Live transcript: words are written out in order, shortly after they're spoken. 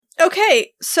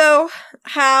Okay, so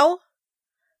how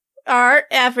are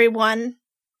everyone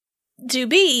do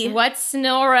be? What's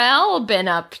Norel been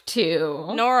up to?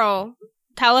 Norel,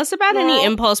 tell us about any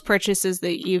impulse purchases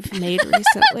that you've made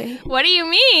recently. What do you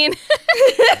mean?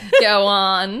 Go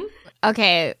on.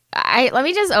 Okay, let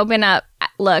me just open up.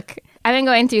 Look, I've been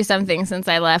going through something since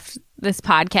I left this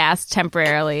podcast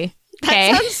temporarily.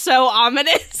 Okay. That sounds so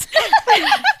ominous.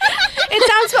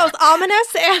 It sounds both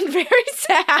ominous and very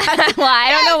sad. Well,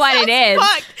 I don't know what it is.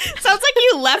 Fucked. Sounds like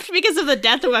you left because of the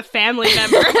death of a family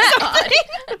member or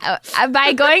something.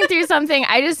 By going through something,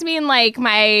 I just mean like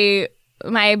my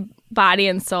body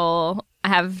and soul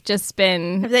have just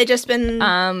been. Have they just been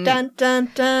dun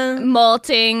dun dun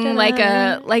molting dun, like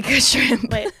a shrimp?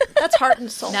 Wait, that's heart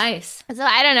and soul. Nice. So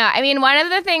I don't know. I mean, one of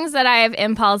the things that I've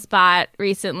impulse bought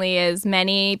recently is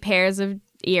many pairs of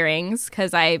earrings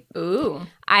because I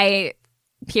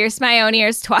pierced my own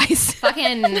ears twice.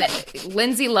 Fucking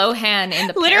Lindsay Lohan in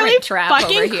the Literally Parent Trap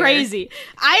fucking over here. crazy.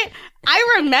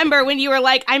 I remember when you were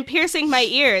like, I'm piercing my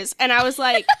ears, and I was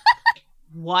like,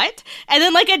 what? And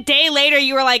then like a day later,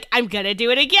 you were like, I'm gonna do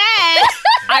it again.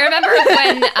 I remember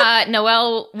when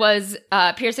Noelle was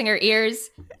piercing her ears,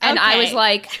 and I was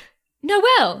like,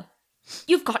 Noelle,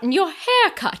 you've gotten your hair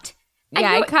cut. And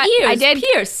Yeah, your I did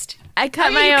pierced. I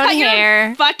cut my own hair.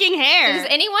 Your fucking hair. Does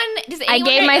anyone I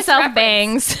gave get myself this reference?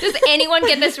 bangs. Does anyone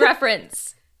get this reference?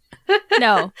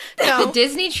 No. The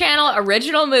Disney Channel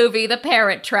original movie, The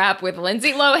Parent Trap, with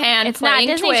Lindsay Lohan It's not playing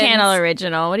Disney twins. Channel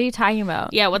original. What are you talking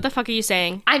about? Yeah, what the fuck are you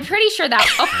saying? I'm pretty sure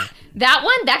that that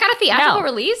got a theatrical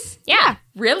release? Yeah.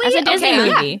 Really? It's a Disney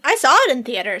movie. I saw it in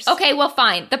theaters. Okay, well,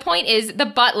 fine. The point is, the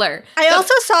butler. I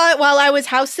also saw it while I was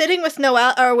house sitting with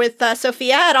Noelle or with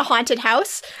Sophia at a haunted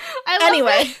house.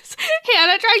 Anyway,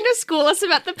 Hannah trying to school us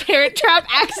about the Parent Trap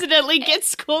accidentally gets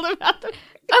schooled about the.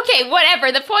 Okay,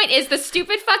 whatever. The point is, the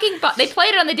stupid fucking they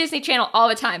played it on the Disney Channel all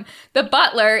the time. The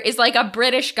butler is like a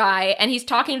British guy, and he's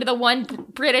talking to the one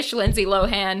British Lindsay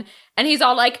Lohan, and he's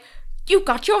all like, you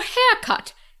got your hair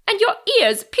cut and your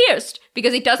ears pierced,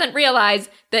 because he doesn't realize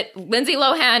that Lindsay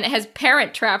Lohan has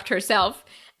parent trapped herself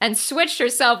and switched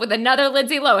herself with another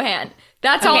Lindsay Lohan.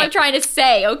 That's all I'm trying to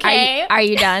say, okay? Are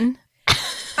you done?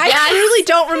 I truly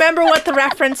don't remember what the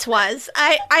reference was.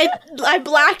 I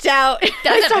blacked out.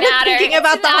 I started matter. thinking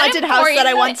about It's the not haunted house important. that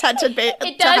I once had to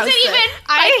It doesn't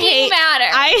even matter.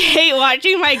 I hate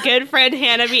watching my good friend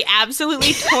Hannah be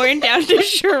absolutely torn down to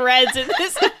shreds in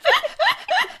this.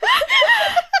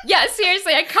 Yeah,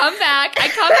 seriously, I come back.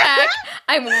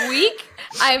 I'm weak.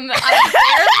 I'm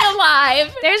barely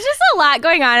alive. There's just a lot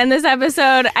going on in this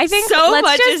episode. I think so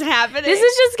much is happening. This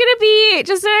is just going to be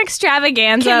just an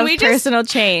extravaganza Can of we just- personal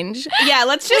change. Yeah,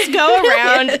 let's just go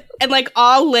around and like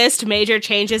all list major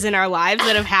changes in our lives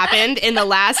that have happened in the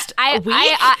last week.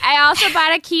 I also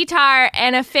bought a keytar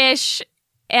and a fish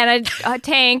and a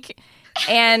tank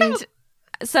and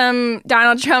some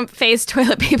Donald Trump face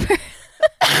toilet paper.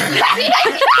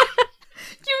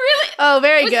 You really? Oh,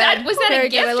 very good. Was that Very a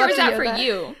good. I gift or love was to that hear for that.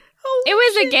 you? It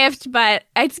was a gift, but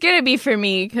it's going to be for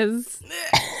me because...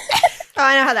 Oh,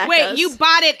 I know how that Wait, goes. you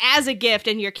bought it as a gift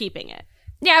and you're keeping it.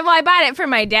 Yeah, well, I bought it for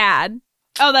my dad.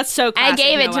 Oh, that's so classic, I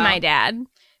gave it to Noelle. my dad.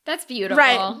 That's beautiful.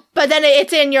 Right, but then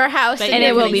it's in your house, But- And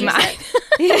it will be use mine.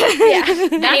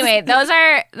 it. Yeah. Anyway,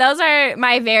 those are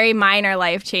my very minor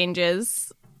life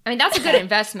changes. I mean, that's a good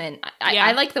investment.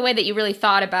 I like the way that you really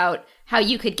thought about how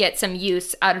you could get some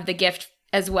use out of the gift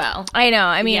as well. I know.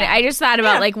 I mean, Yeah. I just thought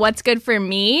about like what's good for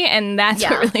me, and that's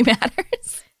what really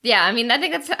matters. Yeah, I mean, I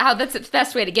think that's the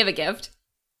best way to give a gift.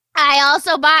 I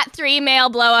also bought 3 male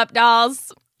blow-up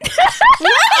dolls. I'm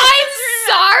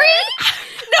sorry?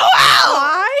 Noelle!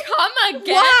 Why? Come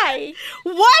again? Why?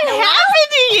 What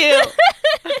happened to you?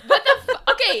 What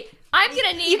the Okay, I'm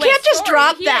gonna need You can't just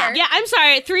drop here. that. Yeah, I'm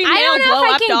sorry. 3 I male don't know if I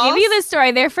blow-up can dolls? give you the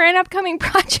story. They're for an upcoming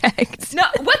project. No,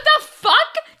 what the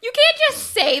fuck? You can't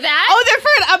just say that. Oh, they're for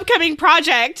an upcoming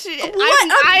project.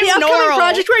 What? I'm the upcoming Norel.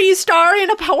 project where you star in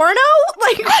a porno?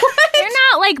 Like, what? They're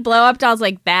not like blow-up dolls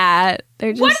like that.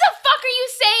 They're just... What the fuck are you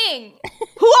saying?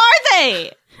 Who are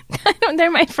they? They're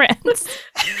my friends.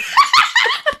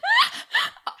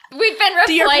 We've been replaced.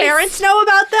 Do your parents know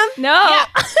about them? No.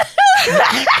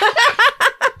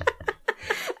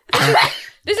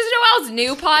 This is Noelle's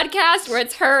new podcast where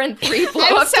it's her and 3 I'm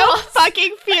blow-up so dolls.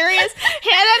 fucking furious.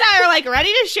 Hannah and I are like ready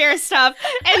to share stuff,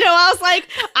 and Noelle's like,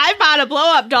 I bought a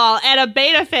blow-up doll and a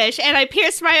beta fish, and I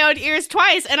pierced my own ears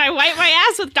twice, and I wiped my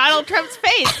ass with Donald Trump's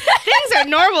face. Things are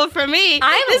normal for me.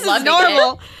 This is loving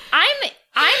normal. it.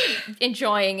 I'm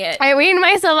enjoying it. I weaned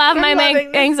myself off my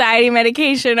loving this. anxiety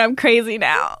medication. I'm crazy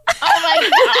now. Oh my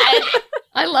god.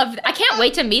 I love I can't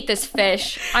wait to meet this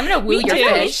fish. I'm gonna woo your too.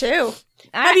 fish. Too.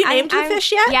 Have you named your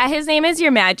fish yet? Yeah, his name is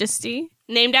Your Majesty.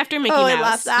 Named after Mickey Oh, Mouse. I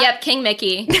love that. Yep, King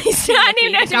Mickey. He's not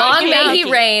named after Long Mickey may Mouse.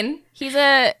 he reign. He's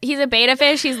a beta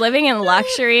fish. He's living in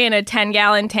luxury in a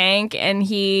 10-gallon tank, and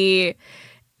he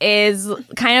is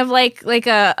kind of like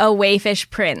a wayfish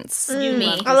prince.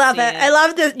 Me. I love it. I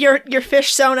love your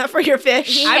fish sona for your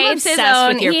fish. He I'm hates his obsessed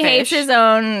own. with your He hates fish. his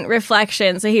own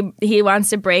reflection, so he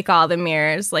wants to break all the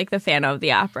mirrors, like the Phantom of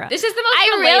the Opera. This is the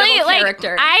most relatable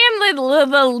character. I am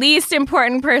the least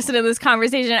important person in this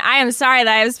conversation. I am sorry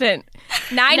that I have spent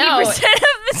 90% of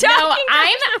the talking.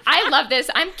 I love this.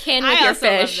 I'm kin with I your also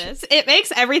fish. love this. It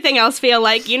makes everything else feel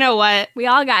like, you know what? We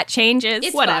all got changes.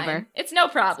 It's Whatever. fine. It's no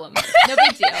problem. No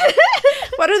big deal.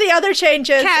 What are the other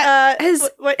changes? Kat, has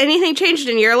anything changed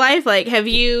in your life? Like, have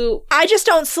you... I just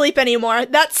don't sleep anymore.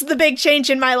 That's the big change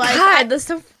in my life. God, that's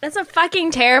a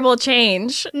fucking terrible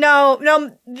change. No.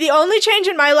 The only change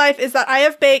in my life is that I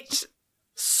have baked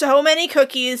so many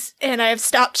cookies and I have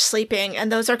stopped sleeping,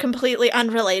 and those are completely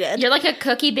unrelated. You're like a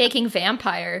cookie baking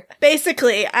vampire.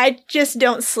 Basically, I just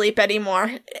don't sleep anymore.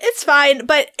 It's fine,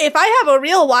 but if I have a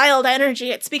real wild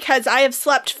energy, it's because I have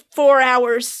slept 4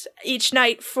 hours each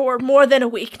night for more than a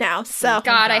week now. So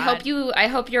God, I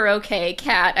hope you're okay,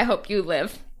 Kat. I hope you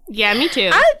live. Yeah, me too.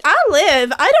 I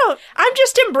live. I'm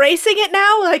just embracing it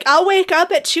now. Like, I'll wake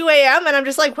up at 2 a.m. and I'm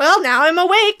just like, well, now I'm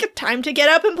awake. Time to get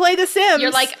up and play The Sims. You're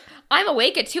like, I'm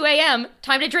awake at 2 a.m.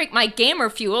 Time to drink my gamer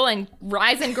fuel and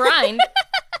rise and grind.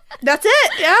 That's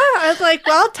it. Yeah. I was like,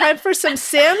 well, time for some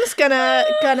Sims.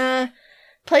 Gonna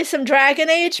play some Dragon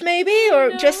Age maybe,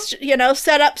 or just,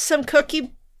 set up some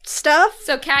cookie stuff.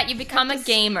 So, Kat, you become a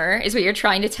gamer, is what you're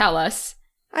trying to tell us.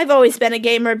 I've always been a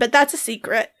gamer, but that's a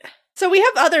secret. So we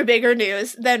have other bigger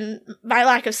news than my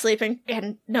lack of sleeping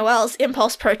and Noelle's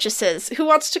impulse purchases. Who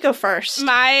wants to go first?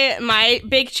 My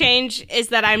big change is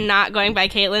that I'm not going by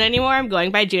Caitlin anymore. I'm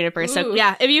going by Juniper. So Ooh.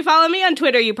 yeah, if you follow me on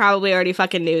Twitter, you probably already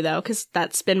fucking knew though, because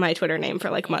that's been my Twitter name for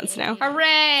like months now.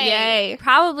 Hooray! Yay.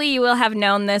 Probably you will have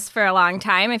known this for a long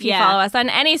time if you Yeah. follow us on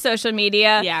any social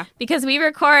media. Yeah. Because we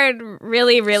record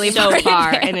really, really So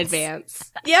far in in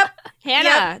advance. Yep. Hannah,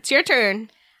 Yep. it's your turn.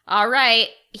 All right,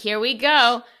 here we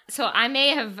go. So I may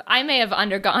have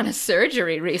undergone a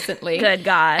surgery recently. Good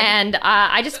God. And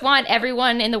I just want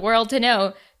everyone in the world to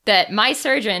know that my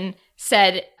surgeon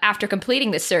said after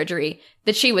completing this surgery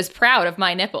that she was proud of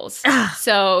my nipples.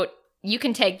 So you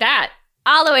can take that.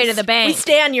 All the way to the We bank.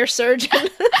 stand your surgeon.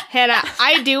 Hannah,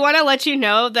 I do want to let you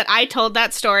know that I told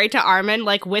that story to Armin,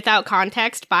 like, without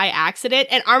context by accident,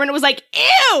 and Armin was like,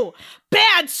 ew,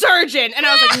 bad surgeon! And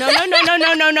I was like,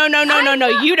 no,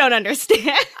 you don't understand.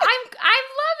 I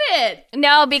love it.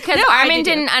 No, because No, I Armin do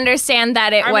too. didn't understand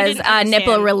that it Armin was didn't a understand.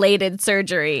 nipple-related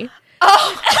surgery.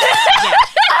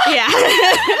 Yeah.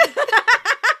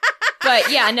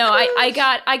 But yeah, no, I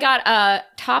got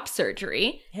top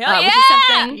surgery. Hell Which is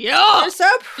something. Yeah. We're so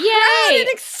proud Yay! and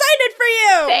excited for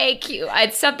you. Thank you.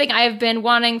 It's something I have been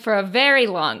wanting for a very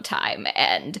long time,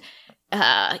 and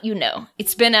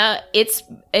it's been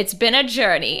a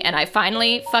journey, and I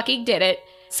finally fucking did it.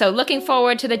 So looking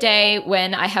forward to the day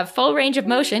when I have full range of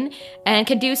motion and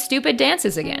can do stupid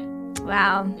dances again.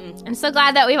 Wow. I'm so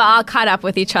glad that we've all caught up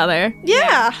with each other.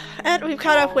 Yeah, and we've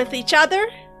caught up with each other,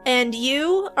 and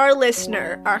you, our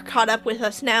listener, are caught up with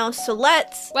us now, so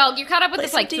let's... Well, you caught up with Play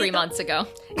this like some 3 D- months ago.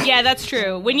 Yeah, that's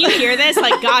true. When you hear this,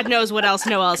 like, God knows what else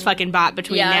Noelle's fucking bought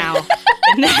between Yeah. now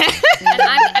and then.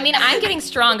 And I'm getting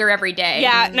stronger every day.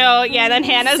 Then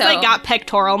Hannah's, So- like, got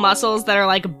pectoral muscles that are,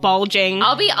 like, bulging.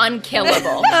 I'll be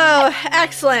unkillable. Oh,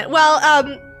 excellent.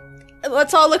 Well,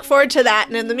 let's all look forward to that,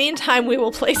 and in the meantime, we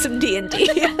will play some D&D.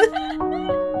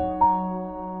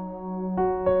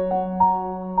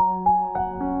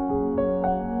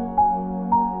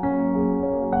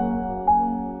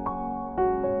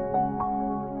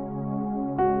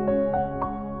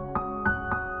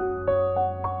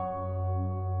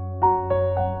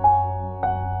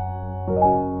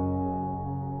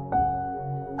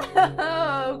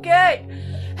 Okay.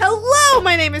 Hello,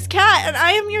 my name is Kat, and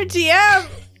I am your DM.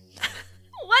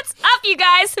 What's up, you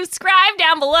guys? Subscribe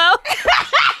down below.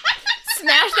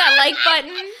 Smash that like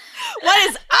button. What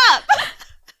is up?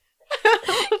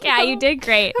 Yeah, you did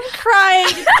great. Crying.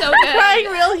 So good. Crying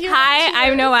real human Hi, I'm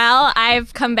tears. Noelle.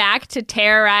 I've come back to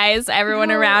terrorize everyone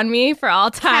around me for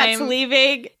all Kat's time.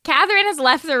 leaving. Catherine has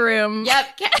left the room.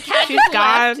 Yep, Kat She's left,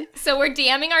 gone. so we're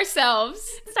DMing ourselves.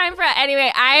 It's time for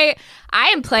anyway.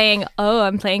 I'm playing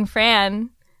Fran,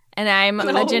 and I'm a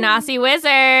Genasi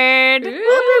wizard. Boop,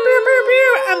 boop, boop, boop,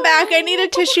 boop. I'm back. I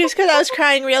needed tissues because I was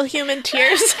crying real human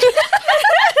tears.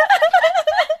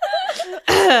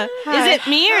 Is it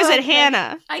me or is it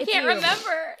Hannah? I can't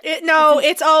remember. No,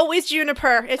 it's always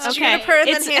Juniper. It's Okay. Juniper and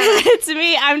then Hannah. It's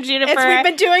me. I'm Juniper. We've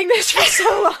been doing this for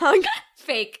so long.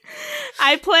 Fake.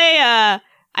 I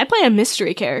play a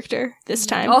mystery character this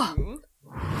time. Oh,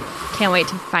 can't wait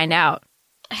to find out.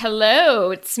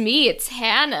 Hello, it's me, it's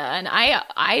Hannah, and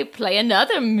I play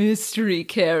another mystery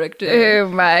character. Oh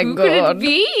my Who could it god.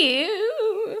 be?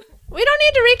 We don't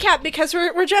need to recap because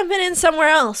we're jumping in somewhere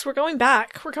else. We're going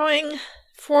back. We're going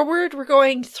forward. We're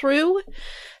going through.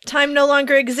 Time no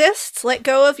longer exists. Let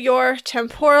go of your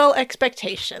temporal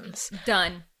expectations.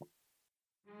 Done.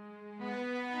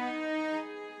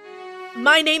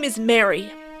 My name is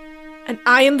Mary, and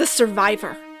I am the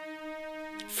survivor.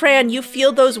 Fran, you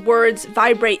feel those words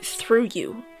vibrate through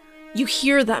you. You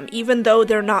hear them even though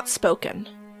they're not spoken.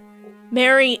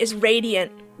 Mary is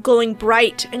radiant, glowing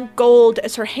bright and gold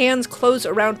as her hands close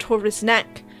around Torva's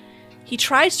neck. He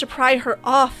tries to pry her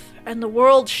off, and the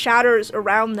world shatters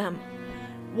around them,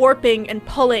 warping and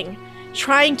pulling,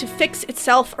 trying to fix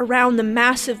itself around the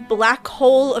massive black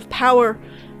hole of power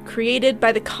created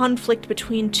by the conflict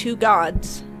between two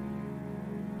gods.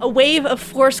 A wave of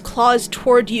force claws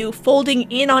toward you, folding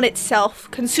in on itself,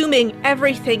 consuming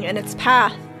everything in its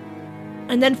path.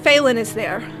 And then Phelan is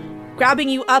there, grabbing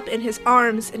you up in his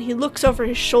arms, and he looks over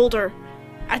his shoulder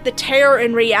at the terror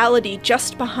and reality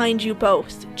just behind you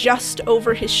both, just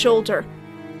over his shoulder.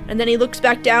 And then he looks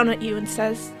back down at you and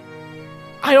says,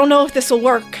 I don't know if this will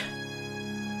work.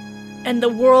 And the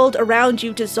world around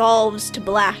you dissolves to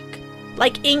black,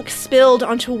 like ink spilled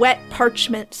onto wet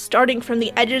parchment, starting from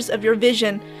the edges of your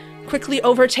vision, quickly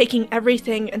overtaking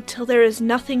everything until there is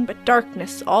nothing but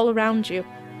darkness all around you.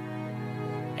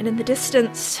 And in the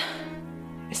distance,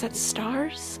 is that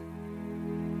stars?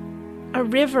 A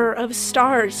river of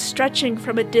stars stretching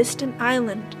from a distant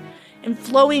island and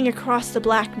flowing across the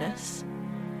blackness.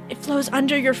 It flows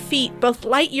under your feet, both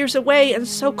light years away and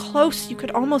so close you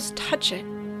could almost touch it.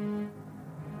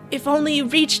 If only you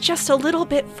reached just a little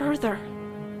bit further.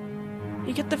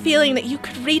 You get the feeling that you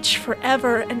could reach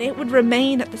forever and it would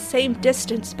remain at the same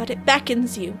distance, but it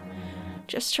beckons you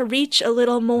just to reach a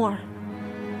little more.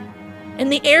 And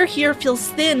the air here feels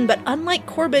thin, but unlike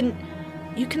Corbin,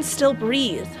 you can still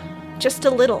breathe, just a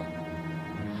little.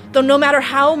 Though no matter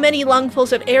how many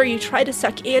lungfuls of air you try to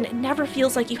suck in, it never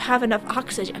feels like you have enough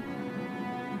oxygen.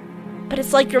 But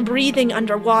it's like you're breathing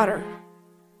underwater.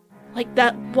 Like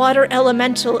that water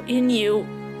elemental in you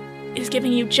is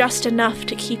giving you just enough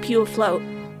to keep you afloat.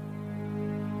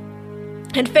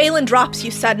 And Phelan drops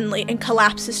you suddenly and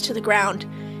collapses to the ground,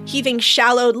 heaving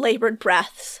shallow, labored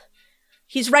breaths.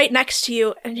 He's right next to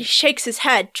you, and he shakes his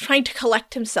head, trying to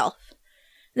collect himself.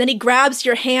 Then he grabs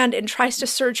your hand and tries to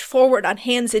surge forward on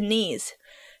hands and knees,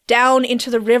 down into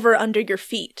the river under your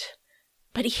feet.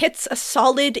 But he hits a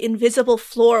solid, invisible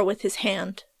floor with his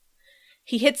hand.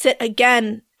 He hits it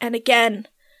again and again,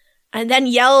 and then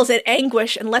yells at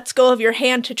anguish and lets go of your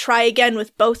hand to try again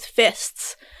with both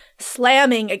fists,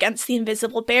 slamming against the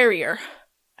invisible barrier.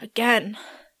 Again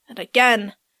and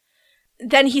again.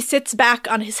 Then he sits back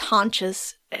on his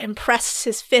haunches and presses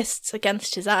his fists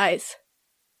against his eyes.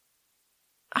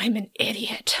 I'm an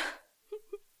idiot.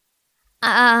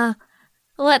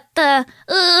 What the?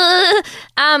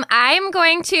 I'm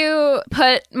going to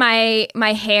put my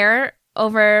hair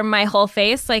over my whole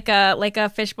face like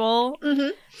a fishbowl,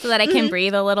 so that I can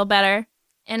breathe a little better.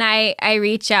 And I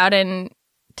reach out and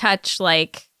touch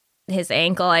like his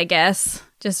ankle, I guess,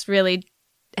 just really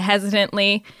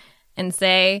hesitantly, and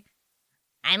say,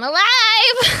 "I'm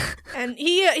alive." And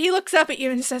he looks up at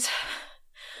you and says,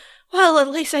 well, at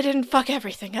least I didn't fuck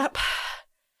everything up.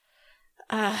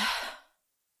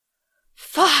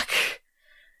 Fuck.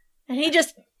 And he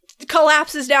just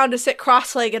collapses down to sit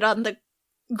cross-legged on the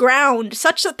ground,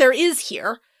 such that there is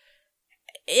here.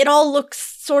 It all looks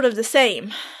sort of the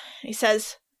same. He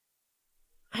says,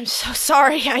 I'm so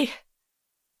sorry,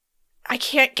 I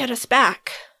can't get us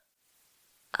back.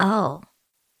 Oh.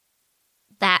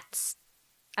 That's...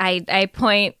 I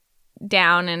point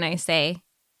down and I say,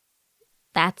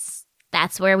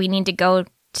 That's where we need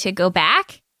to go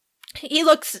back? He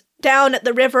looks down at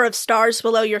the river of stars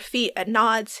below your feet and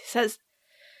nods. He says,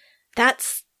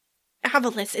 That's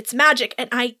Avalis. It's magic.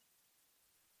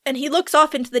 And he looks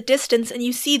off into the distance and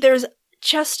you see there's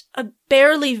just a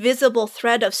barely visible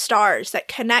thread of stars that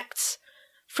connects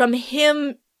from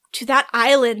him to that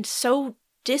island so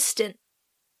distant.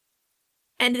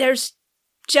 And there's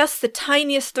just the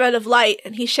tiniest thread of light,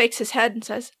 and he shakes his head and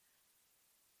says,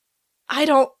 I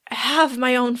don't have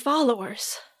my own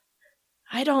followers.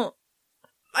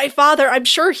 My father, I'm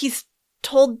sure he's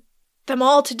told them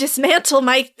all to dismantle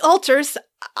my altars.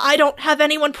 I don't have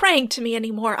anyone praying to me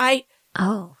anymore. I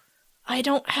I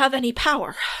don't have any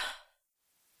power.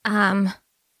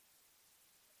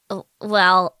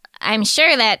 Well, I'm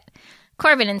sure that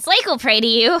Corbin and Slake will pray to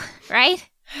you, right?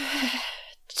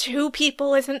 2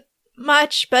 people isn't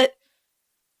much, but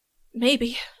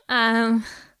maybe.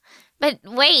 But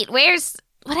wait,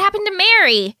 what happened to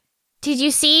Mary? Did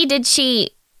you see?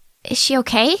 Is she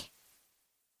okay?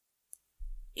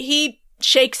 He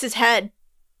shakes his head.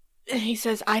 He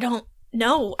says, I don't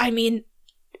know. I mean,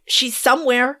 she's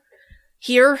somewhere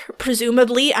here,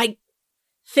 presumably. I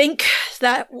think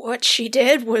that what she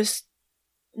did was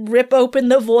rip open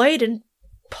the void and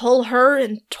pull her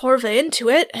and Torva into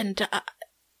it, and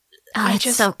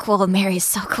that's so cool. Mary's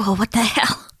so cool. What the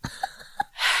hell?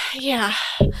 Yeah,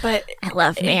 but... I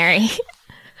love Mary.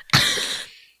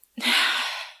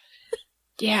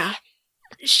 Yeah.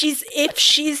 If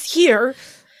she's here,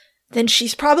 then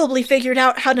she's probably figured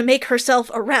out how to make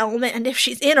herself a realm, and if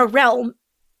she's in a realm,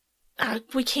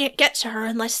 we can't get to her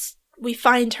unless we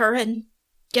find her and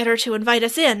get her to invite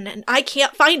us in, and I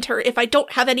can't find her if I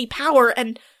don't have any power,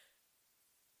 and...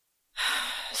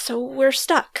 So we're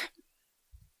stuck.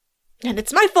 And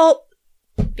it's my fault,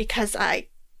 because I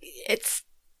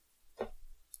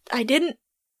didn't...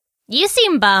 You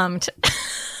seem bummed.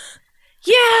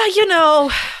 Yeah, you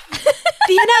know,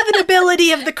 the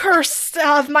inevitability of the curse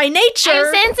of my nature.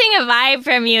 I'm sensing a vibe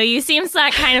from you. You seem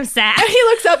kind of sad. And he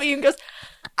looks up at you and goes,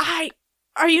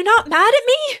 are you not mad at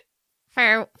me?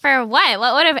 For what?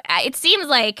 What would have... It seems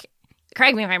like,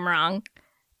 correct me if I'm wrong,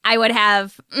 I would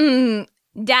have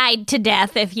died to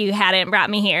death if you hadn't brought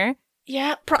me here.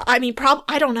 Yeah, I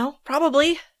don't know,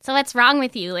 probably. So what's wrong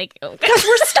with you? Because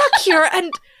we're stuck here,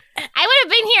 and... I would have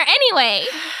been here anyway.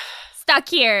 Stuck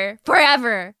here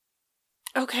forever.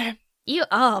 Okay.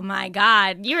 Oh my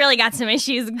god, you really got some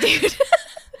issues, dude.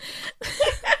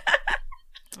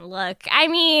 Look, I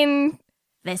mean,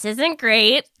 this isn't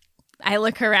great. I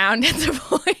look around at the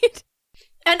void.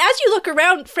 And as you look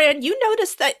around, Fran, you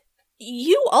notice that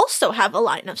you also have a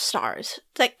line of stars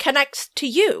that connects to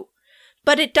you.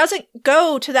 But it doesn't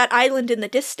go to that island in the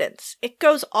distance. It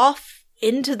goes off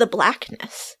into the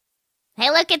blackness. Hey,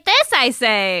 look at this, I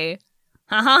say.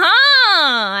 Ha ha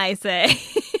ha, I say.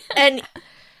 And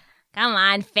come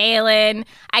on, Phelan.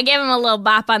 I give him a little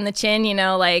bop on the chin,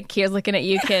 like, here's looking at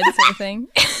you kids sort of thing.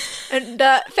 And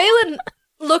Phelan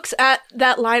looks at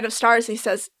that line of stars and he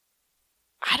says,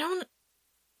 I don't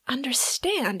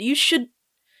understand.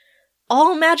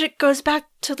 All magic goes back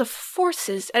to the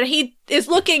forces. And he is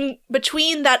looking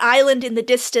between that island in the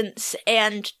distance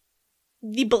and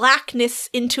the blackness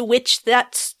into which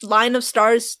that line of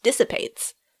stars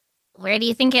dissipates. Where do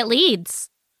you think it leads?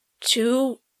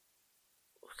 To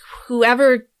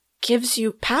whoever gives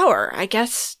you power, I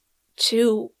guess.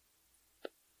 To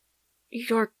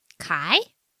your... Kai?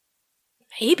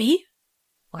 Maybe.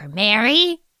 Or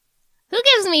Mary? Who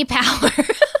gives me power?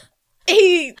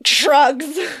 He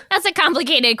shrugs. That's a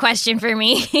complicated question for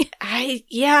me.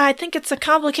 I think it's a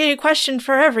complicated question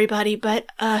for everybody, but,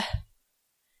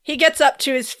 he gets up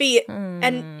to his feet,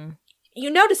 and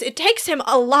you notice it takes him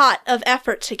a lot of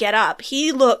effort to get up.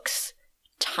 He looks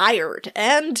tired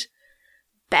and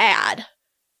bad.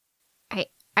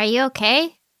 Are you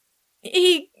okay?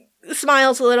 He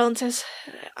smiles a little and says,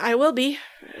 I will be,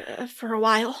 for a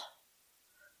while.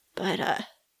 But,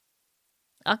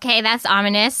 Okay, that's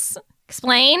ominous.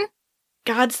 Explain.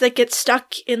 Gods that get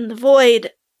stuck in the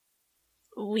void,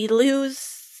 we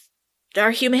lose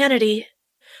our humanity.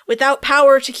 Without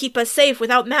power to keep us safe,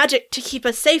 without magic to keep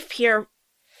us safe here,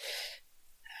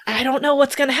 I don't know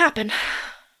what's gonna happen.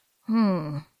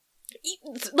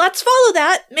 Let's follow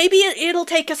that. Maybe it'll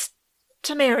take us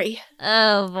to Mary.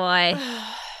 Oh, boy.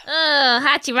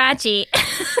 Hachi-machi.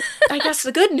 I guess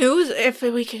the good news, if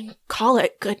we can call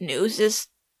it good news, is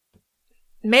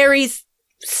Mary's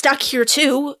stuck here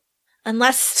too.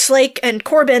 Unless Slake and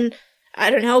Corbin, I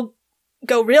don't know,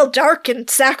 go real dark and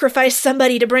sacrifice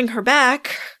somebody to bring her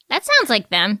back. That sounds like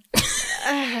them.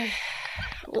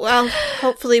 Well,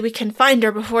 hopefully we can find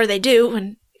her before they do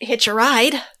and hitch a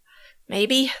ride.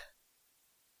 Maybe.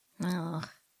 Oh.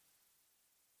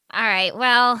 All right,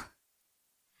 well.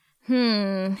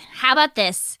 How about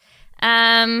this?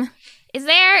 Is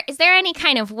there any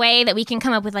kind of way that we can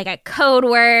come up with, like, a code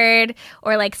word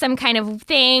or, like, some kind of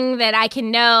thing that I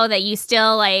can know that you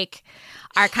still, like,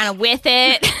 are kind of with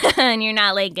it and you're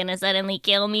not, like, gonna suddenly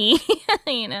kill me,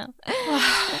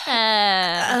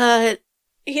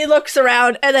 He looks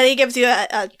around and then he gives you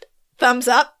a thumbs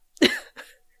up. Does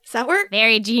that work?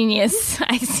 Very genius.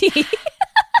 I see.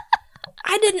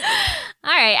 I didn't.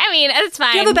 All right. I mean, it's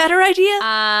fine. Do you have a better idea?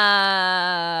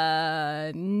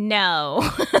 No.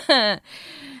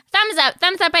 Thumbs up.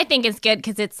 Thumbs up, I think, is good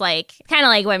because it's like kind of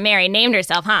like what Mary named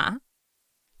herself, huh?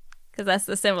 Because that's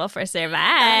the symbol for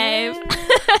survive.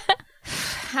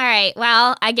 All right.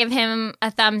 Well, I give him a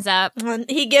thumbs up. And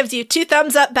he gives you 2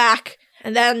 thumbs up back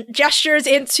and then gestures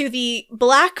into the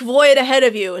black void ahead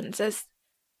of you and says,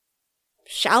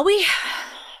 "Shall we?"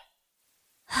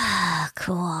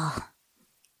 Cool. All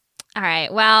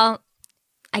right. Well,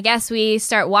 I guess we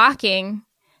start walking.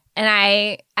 And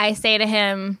I say to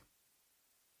him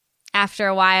after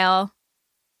a while,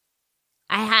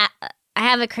 I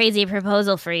have a crazy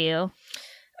proposal for you.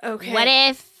 Okay. What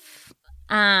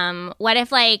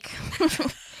if like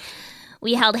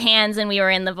we held hands and we were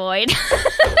in the void?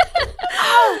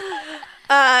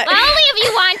 Only if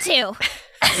you want to.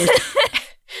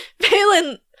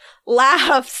 Phelan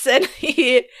laughs and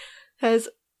he says,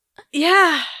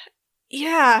 yeah,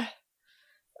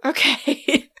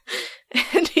 okay.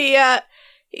 And he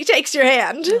takes your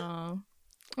hand. Oh.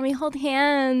 We hold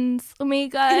hands. Oh my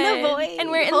god. In the void. And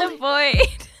we're in the void.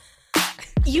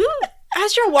 You,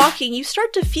 as you're walking, you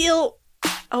start to feel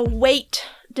a weight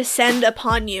descend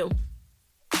upon you.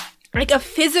 Like a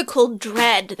physical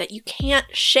dread that you can't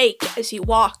shake as you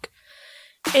walk.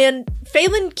 And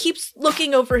Phelan keeps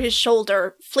looking over his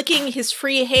shoulder, flicking his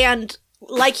free hand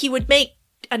like he would make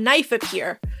a knife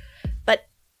appear. But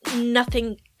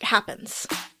nothing happens.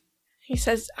 He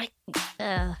says, I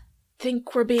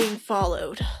think we're being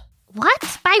followed.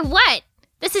 What? By what?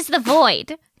 This is the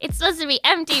void. It's supposed to be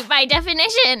empty by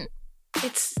definition.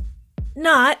 It's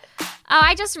not. Oh,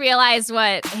 I just realized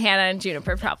what Hannah and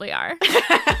Juniper probably are.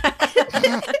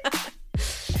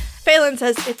 Phelan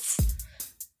says it's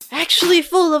actually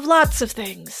full of lots of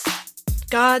things.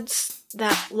 Gods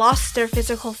that lost their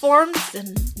physical forms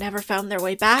and never found their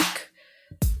way back.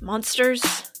 Monsters.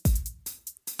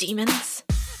 Demons.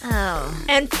 Oh.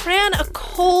 And Fran, a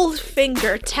cold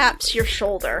finger taps your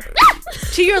shoulder.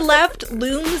 To your left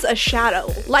looms a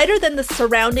shadow, lighter than the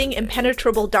surrounding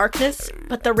impenetrable darkness,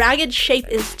 but the ragged shape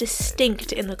is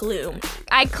distinct in the gloom.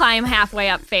 I climb halfway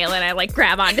up Phelan. I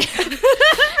grab onto him.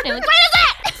 And I'm like, what is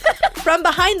that? From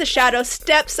behind the shadow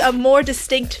steps a more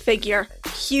distinct figure,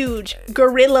 huge,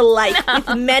 gorilla-like,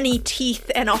 with many teeth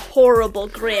and a horrible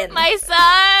grin. My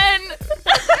son!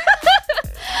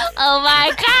 Oh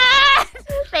my god!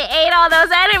 They ate all those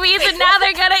enemies and now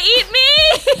they're gonna eat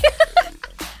me!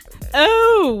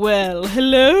 Oh, well,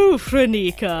 hello,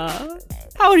 Franika.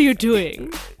 How are you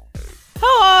doing?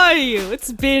 How are you?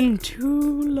 It's been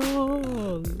too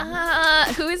long.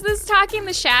 Who is this talking?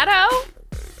 The shadow?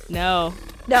 No.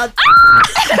 Now, No,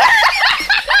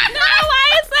 why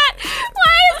is that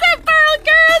Pearl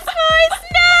Girl's voice?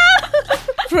 No!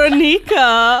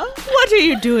 Franika, what are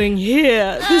you doing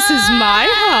here? This is my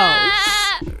house.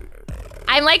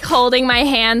 I'm holding my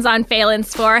hands on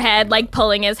Phelan's forehead,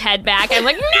 pulling his head back. I'm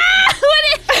like, no!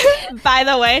 What is By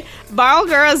the way,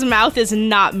 Barlgura's mouth is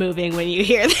not moving when you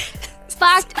hear this.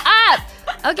 fucked up?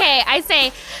 Okay, I say,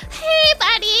 hey,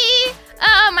 buddy.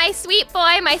 Oh, my sweet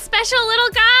boy, my special little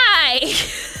guy.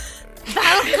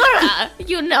 Valgura,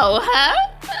 you know her?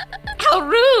 How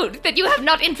rude that you have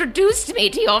not introduced me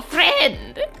to your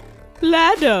friend.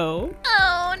 Lado,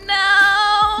 Oh,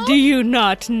 no. do you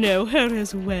not know her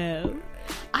as well?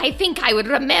 I think I would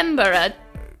remember a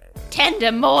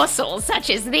tender morsel such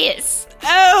as this.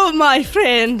 Oh, my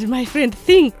friend,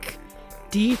 think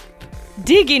deep.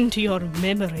 Dig into your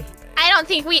memory. I don't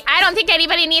think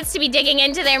anybody needs to be digging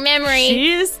into their memory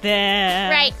She is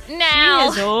there. right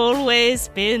now. She has always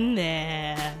been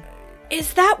there.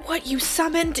 is that what you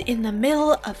summoned in the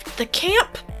middle of the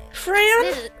camp,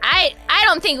 Fran? I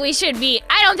don't think we should be.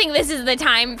 I don't think this is the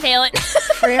time, Phelan.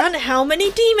 Fran, how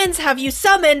many demons have you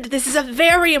summoned? This is a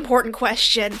very important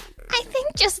question. I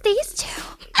think just these two.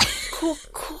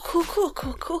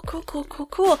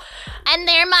 Cool. And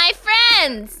they're my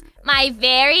friends. My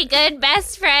very good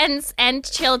best friends and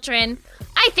children.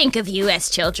 I think of you as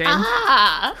children.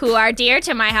 Ah, Who are dear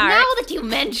to my heart. now that you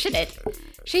mention it,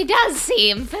 she does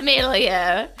seem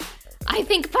familiar. I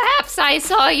think perhaps I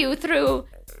saw you through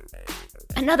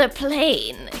another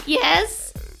plane,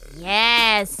 yes?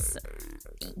 Yes.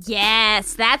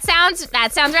 That sounds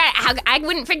right. I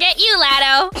wouldn't forget you,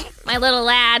 Lado. My little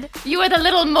lad. You are the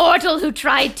little mortal who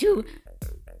tried to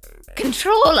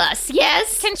control us,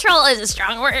 yes? Control is a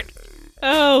strong word.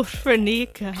 Oh,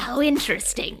 Franika, How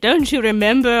interesting. don't you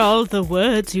remember all the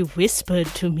words you whispered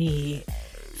to me?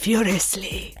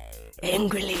 Furiously,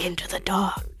 angrily into the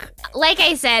dark. Like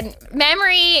I said,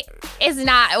 memory is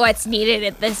not what's needed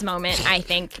at this moment, I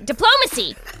think.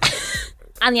 Diplomacy,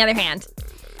 on the other hand.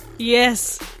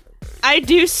 Yes, I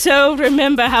do so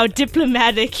remember how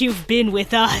diplomatic you've been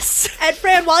with us. And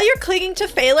Fran, while you're clinging to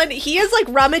Phelan, he is like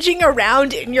rummaging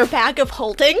around in your bag of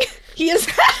holding. He is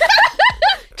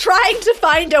trying to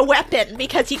find a weapon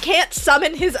because he can't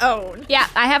summon his own. Yeah,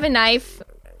 I have a knife,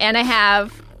 and I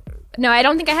have... No, I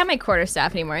don't think I have my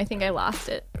quarterstaff anymore. I think I lost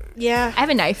it. Yeah. I have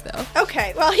a knife, though.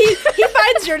 Okay, well, he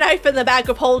finds your knife in the bag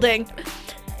of holding,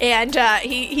 and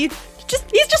he's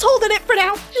just holding it for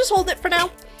now. Just holding it for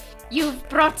now. You've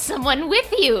brought someone with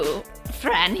you,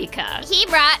 Franica. He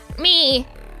brought me,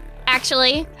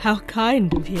 actually. How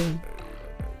kind of him.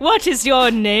 What is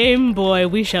your name, boy?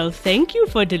 We shall thank you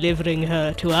for delivering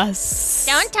her to us.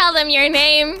 Don't tell them your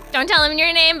name. Don't tell them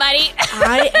your name, buddy.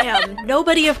 I am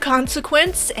nobody of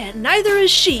consequence, and neither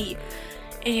is she.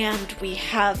 And we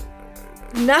have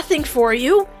nothing for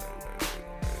you.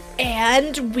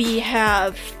 And we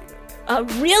have a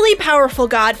really powerful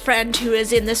god friend who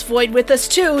is in this void with us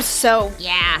too, so...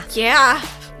 Yeah.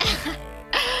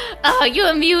 Oh, you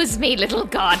amuse me, little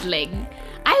godling.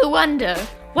 I wonder,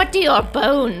 what do your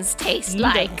bones taste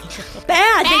like?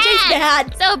 Bad! They taste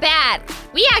bad! So bad.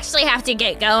 We actually have to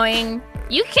get going.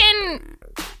 You can,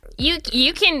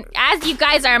 as you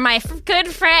guys are my good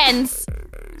friends,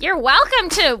 you're welcome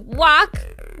to walk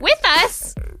with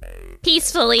us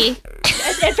peacefully.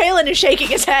 And Phelan is shaking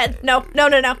his head. No.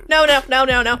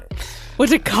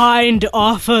 What a kind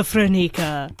offer,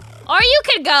 Franica. Or you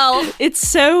could go. It's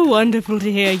so wonderful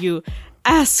to hear you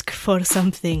ask for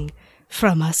something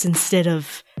from us instead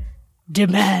of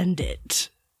demand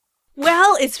it.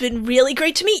 Well, it's been really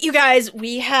great to meet you guys.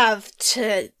 We have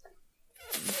to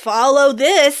follow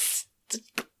this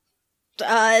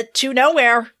to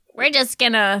nowhere. We're just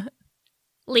gonna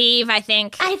leave, I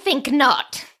think. I think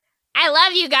not. I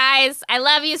love you guys. I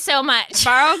love you so much.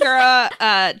 Barogura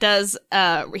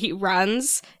he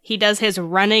runs. He does his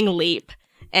running leap,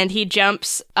 and he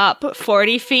jumps up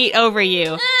 40 feet over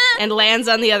you and lands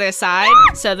on the other side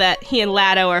so that he and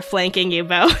Lado are flanking you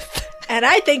both. And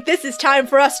I think this is time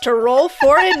for us to roll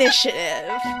for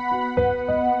initiative.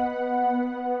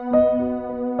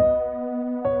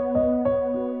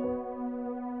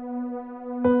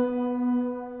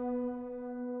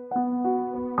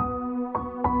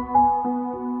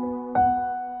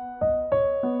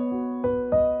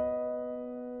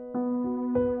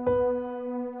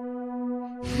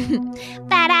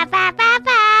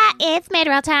 Ba-da-ba-ba-ba. It's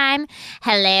mid-roll time.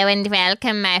 Hello and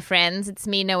welcome, my friends. It's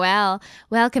me, Noelle.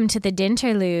 Welcome to the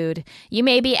Dinterlude. You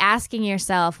may be asking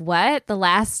yourself, what? The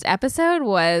last episode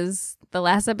was the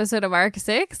last episode of Arc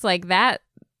 6? Like, that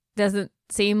doesn't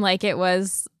seem like it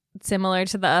was similar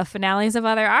to the finales of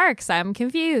other arcs. I'm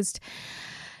confused.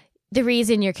 The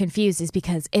reason you're confused is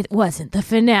because it wasn't the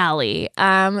finale.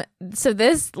 So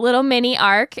this little mini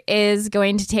arc is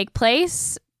going to take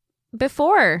place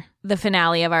before the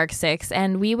finale of Arc 6,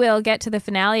 and we will get to the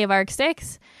finale of Arc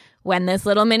 6 when this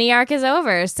little mini arc is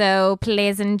over. So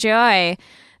please enjoy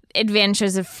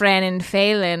Adventures of Fran and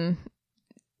Phelan,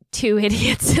 two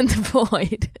idiots in the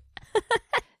void.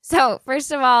 So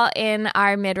first of all, in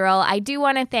our mid-roll, I do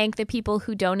want to thank the people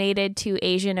who donated to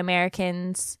Asian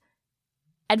Americans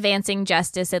Advancing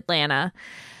Justice Atlanta.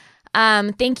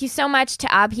 Thank you so much to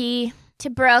Abhi, to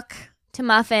Brooke, to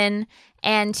Muffin,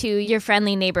 and to your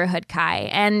friendly neighborhood Kai.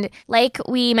 And like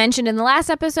we mentioned in the last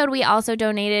episode, we also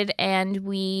donated, and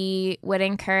we would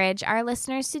encourage our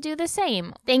listeners to do the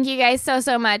same. Thank you guys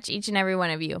so much, each and every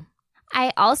one of you.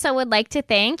 I also would like to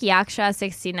thank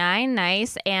Yaksha69,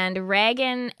 nice, and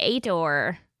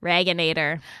Raganator,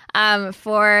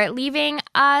 for leaving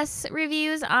us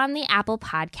reviews on the Apple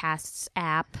Podcasts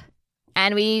app.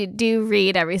 And we do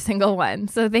read every single one,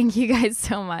 so thank you guys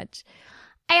so much.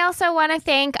 I also want to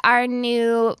thank our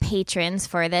new patrons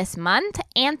for this month: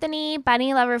 Anthony,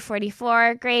 Bunny Lover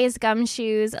 44, Grace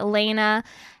Gumshoes, Elena,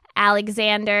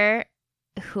 Alexander,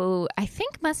 who I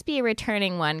think must be a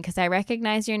returning one because I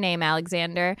recognize your name,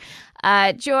 Alexander,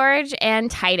 George, and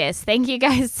Titus. Thank you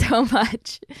guys so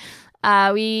much.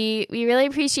 We really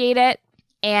appreciate it.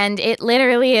 And it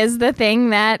literally is the thing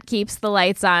that keeps the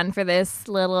lights on for this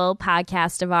little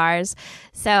podcast of ours.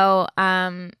 So,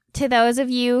 to those of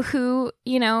you who,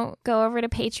 go over to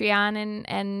Patreon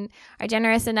and are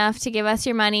generous enough to give us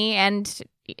your money and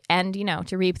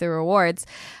to reap the rewards,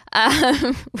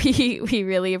 we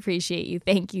really appreciate you.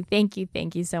 Thank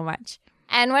you so much.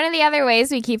 And one of the other ways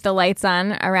we keep the lights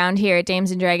on around here at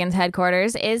Dames and Dragons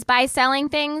headquarters is by selling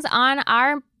things on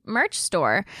our merch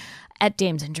store at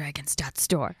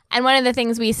damesanddragons.store. And one of the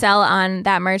things we sell on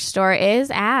that merch store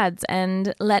is ads.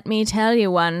 And let me tell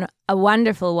you a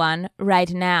wonderful one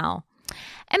right now.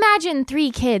 Imagine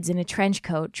 3 kids in a trench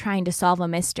coat trying to solve a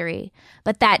mystery.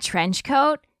 But that trench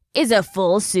coat is a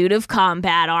full suit of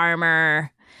combat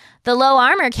armor. The Low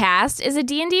Armor Cast is a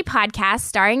D&D podcast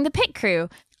starring the Pit Crew,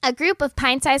 a group of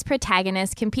pint-sized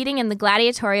protagonists competing in the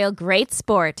gladiatorial great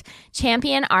sport,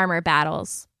 champion armor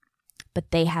battles.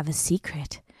 But they have a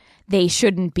secret. They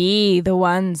shouldn't be the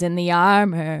ones in the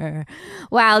armor.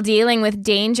 While dealing with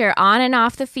danger on and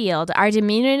off the field, our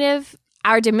diminutive,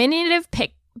 I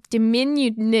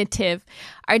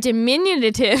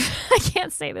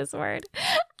can't say this word.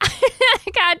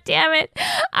 God damn it.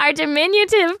 Our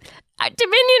diminutive,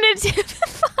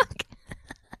 fuck.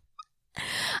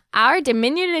 Our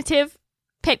diminutive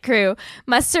pit crew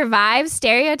must survive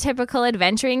stereotypical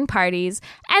adventuring parties,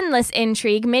 endless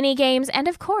intrigue, mini-games, and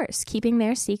of course, keeping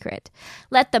their secret.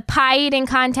 Let the pie-eating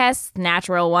contests,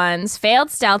 natural ones, failed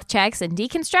stealth checks, and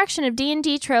deconstruction of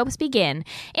D&D tropes begin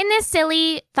in this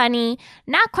silly, funny,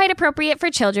 not quite appropriate for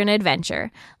children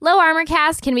adventure. Low Armor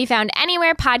Cast can be found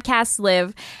anywhere podcasts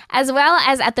live, as well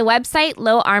as at the website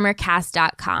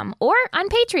lowarmorcast.com or on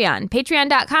Patreon,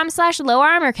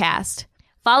 patreon.com/lowarmorcast.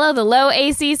 Follow the Low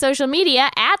AC social media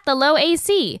at the Low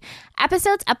AC.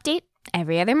 Episodes update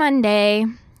every other Monday.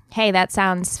 Hey, that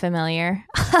sounds familiar.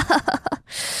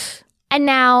 And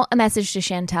now, a message to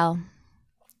Chantel.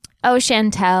 Oh,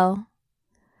 Chantel.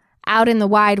 Out in the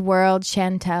wide world,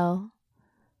 Chantel.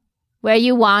 Where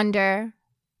you wander,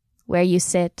 where you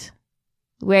sit,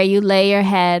 where you lay your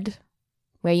head,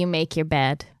 where you make your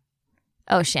bed.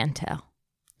 Oh, Chantel.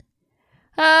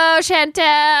 Oh, Chantel,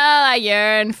 I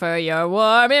yearn for your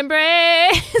warm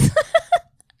embrace.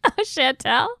 Oh,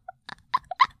 Chantel.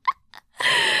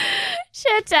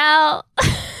 Chantel.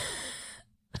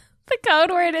 The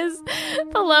code word is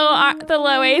the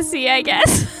low AC, I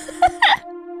guess.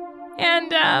 And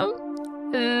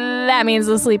that means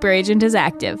the sleeper agent is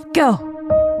active. Go.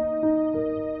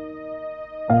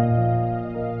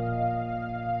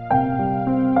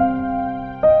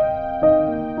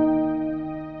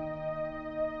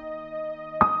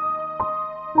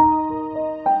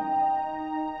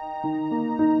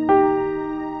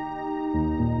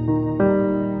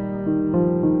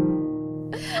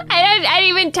 I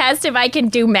didn't even test if I can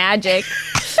do magic.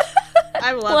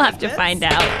 We'll have to find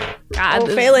out.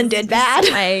 God, Phelan did bad.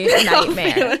 My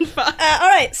nightmare. All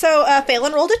right, so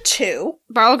Phelan rolled a 2.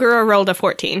 Barlgura rolled a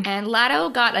 14. And Lado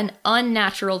got an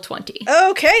unnatural 20.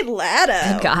 Okay, Lado.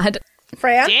 Thank God.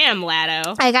 Fran? Damn,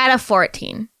 Lado. I got a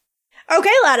 14. Okay,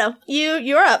 Lado,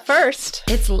 you're up first.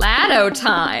 It's Lado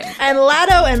time. And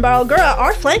Lado and Barlgura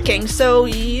are flanking, so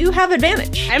you have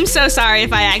advantage. I'm so sorry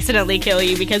if I accidentally kill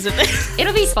you because of this.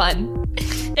 It'll be fun.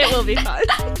 It will be fun.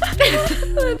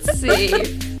 Let's see.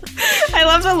 I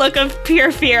love the look of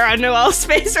pure fear on Noelle's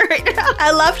face right now.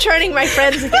 I love turning my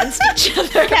friends against each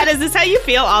other. Kat, is this how you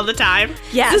feel all the time?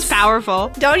 Yes. This is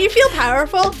powerful. Don't you feel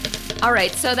powerful? All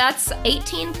right, so that's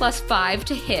 18 plus 5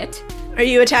 to hit. Are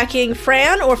you attacking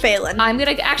Fran or Phelan? I'm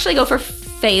going to actually go for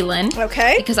Phelan.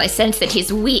 Okay. Because I sense that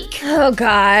he's weak. Oh,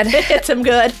 God. It hits him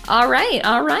good. All right.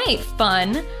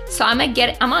 Fun. So I'm gonna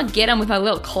get him with my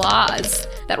little claws.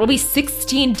 That will be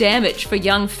 16 damage for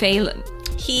young Phelan.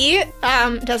 He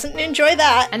doesn't enjoy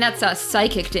that. And that's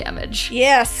psychic damage.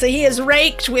 Yes, so he is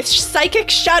raked with psychic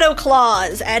shadow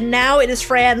claws, and now it is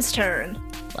Fran's turn.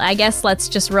 Well, I guess let's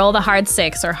just roll the hard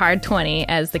 6 or hard 20,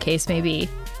 as the case may be.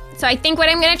 So I think what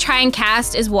I'm going to try and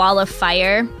cast is Wall of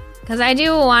Fire, because I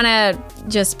do want to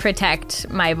just protect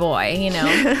my boy, you know.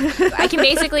 I can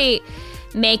basically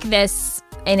make this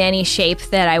in any shape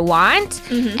that I want.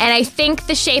 Mm-hmm. And I think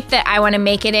the shape that I want to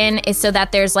make it in is so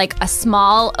that there's like a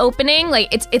small opening. Like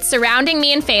it's surrounding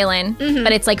me and Phelan,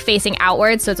 but it's like facing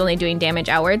outwards, so it's only doing damage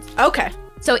outwards. Okay.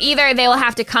 So either they will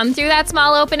have to come through that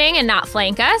small opening and not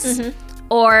flank us,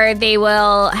 or they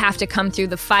will have to come through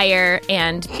the fire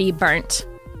and be burnt.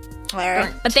 All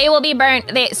right. But they will be burnt.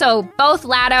 So both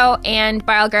Lado and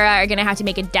Barlgura are going to have to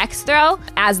make a dex throw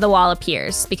as the wall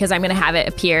appears, because I'm going to have it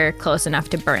appear close enough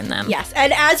to burn them. Yes,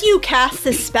 and as you cast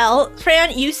this spell,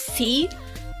 Fran, you see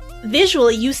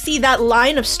that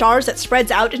line of stars that spreads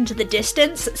out into the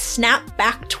distance snap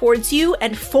back towards you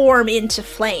and form into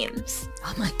flames.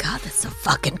 Oh my God, that's so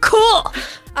fucking cool.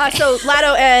 So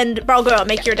Lado and Barlgura,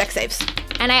 make your dex saves.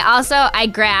 And I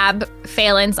grab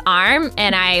Phelan's arm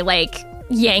and I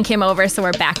yank him over so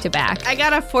we're back to back. I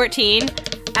got a 14.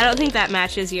 I don't think that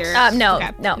matches your... No,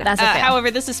 okay. no, that's a fail.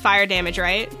 However, this is fire damage,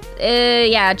 right?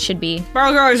 Yeah, it should be.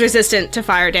 Barlgura is resistant to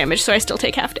fire damage, so I still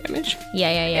take half damage.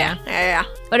 Yeah.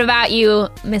 What about you,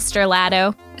 Mr.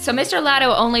 Lado? So Mr.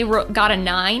 Lado only got a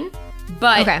 9,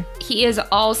 but he is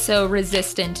also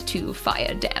resistant to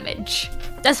fire damage.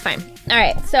 That's fine. All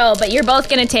right, so, but you're both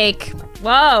going to take...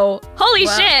 Whoa. Holy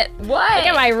shit. What? Look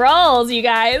at my rolls, you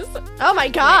guys. Oh my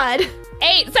God.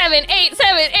 8, 7, 8,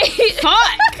 7, 8. Fuck!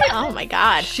 Oh my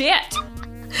god. Shit.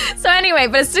 So anyway,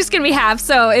 but it's just gonna be half.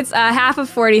 So it's half of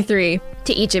 43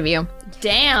 to each of you.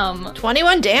 Damn.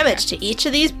 21 damage to each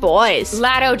of these boys.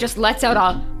 Lado just lets out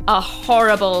a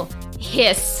horrible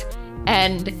hiss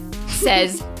and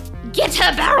says, "Get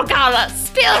her, Barrel-Gala!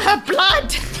 Spill her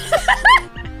blood!"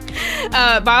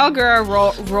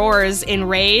 Barl-Gura roars in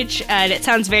rage, and it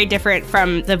sounds very different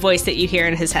from the voice that you hear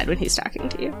in his head when he's talking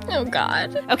to you. Oh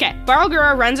God. Okay,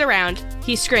 Barl-Gura runs around,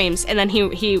 he screams, and then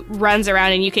he runs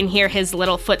around, and you can hear his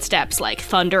little footsteps, like,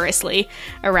 thunderously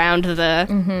around the...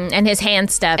 And his hand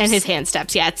steps. And his hand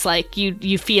steps, yeah, it's like,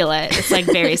 you feel it. It's, like,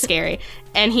 very scary.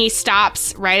 And he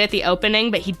stops right at the opening,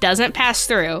 but he doesn't pass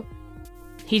through.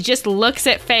 He just looks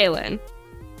at Phelan.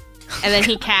 And then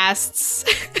he casts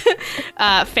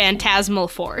Phantasmal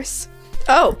Force.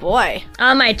 Oh boy.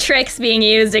 All my tricks being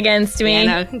used against me.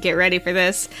 Yeah, no, get ready for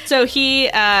this. So he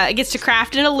gets to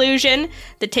craft an illusion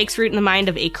that takes root in the mind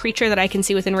of a creature that I can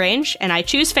see within range, and I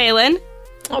choose Phelan.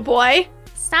 Oh boy.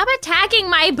 Stop attacking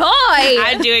my boy!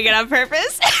 I'm doing it on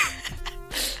purpose.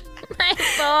 My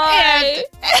boy!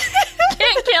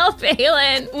 Can't kill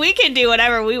Phelan. We can do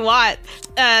whatever we want.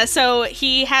 So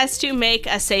he has to make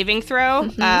a saving throw,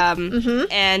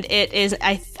 and it is,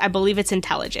 I believe it's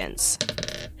intelligence.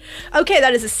 Okay,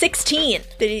 that is a 16.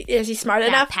 Is he smart That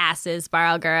enough? passes,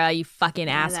 Barl-Gura, you fucking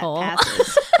asshole. That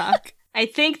passes. Fuck. I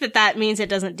think that means it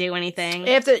doesn't do anything.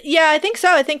 Yeah, I think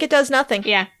so. I think it does nothing.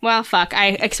 Yeah, well, fuck. I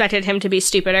expected him to be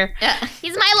stupider.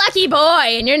 He's my lucky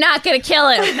boy, and you're not gonna kill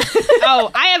him. Oh,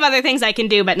 I have other things I can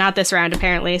do, but not this round,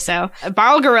 apparently. So,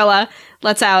 Barl-Gorilla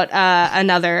lets out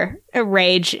another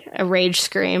rage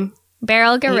scream.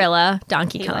 Barrel Gorilla,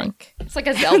 Donkey Kong. It's like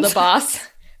a Zelda boss.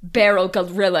 Barrel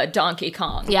Gorilla Donkey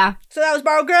Kong. Yeah. So that was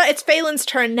Barl-Gura. It's Phelan's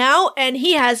turn now, and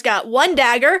he has got one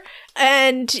dagger,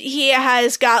 and he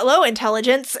has got low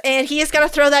intelligence, and he is going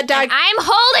to throw that dagger. I'm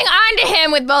holding on to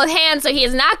him with both hands so he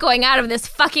is not going out of this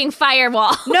fucking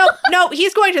firewall. No,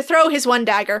 he's going to throw his one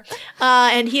dagger,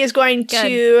 and he is going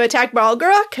to attack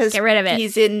Barl-Gura, because Get rid of it.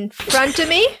 he's in front of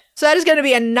me. So that is going to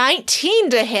be a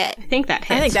 19 to hit. I think that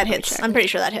hits. I think that hits. I'm pretty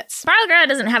sure that hits. Barl-Gura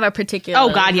doesn't have a particular.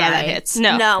 Oh, God, yeah, that hits.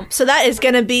 No. So that is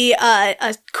going to be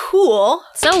a cool,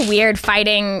 So weird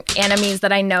fighting enemies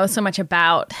that I know so much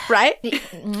about. right?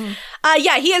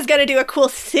 Yeah, he is going to do a cool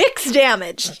 6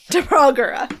 damage to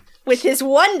Barl-Gura with his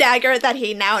one dagger that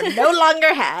he now no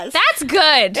longer has. That's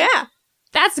good. Yeah.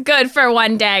 That's good for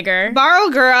one dagger.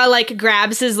 Barl-Gura, like,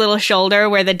 grabs his little shoulder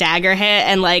where the dagger hit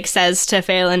and, like, says to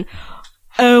Phelan,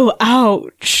 "Oh,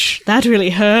 ouch. That really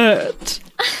hurt."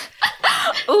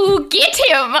 Ooh, get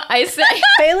him, I say.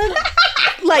 Phelan,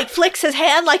 like, flicks his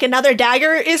hand like another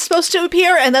dagger is supposed to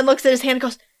appear, and then looks at his hand and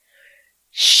goes,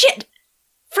 "Shit!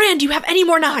 Fran, do you have any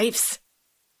more knives?"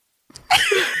 That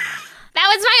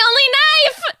was my only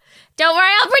knife! Don't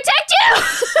worry, I'll protect you!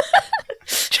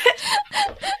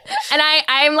 And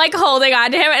I'm like holding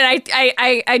on to him, and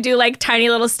I do like tiny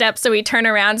little steps so we turn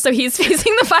around so he's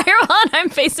facing the firewall and I'm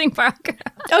facing Barl-Gura.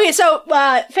 Okay, so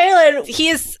Phelan, he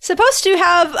is supposed to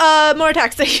have more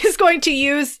attacks, so he's going to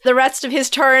use the rest of his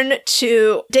turn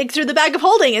to dig through the bag of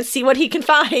holding and see what he can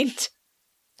find.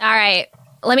 All right,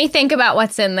 let me think about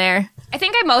what's in there. I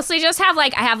think I mostly just have I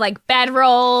have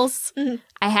bedrolls,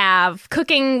 I have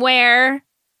cooking ware.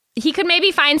 He could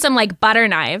maybe find some like butter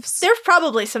knives. There's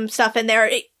probably some stuff in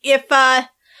there. If,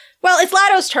 well, it's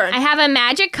Lado's turn. I have a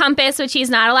magic compass, which he's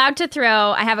not allowed to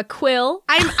throw. I have a quill.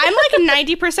 I'm like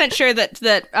 90% sure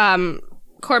that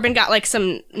Corbin got like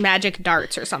some magic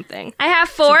darts or something. I have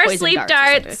Some 4 poison sleep darts or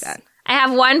something darts. like that. I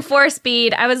have 1 force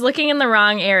speed. I was looking in the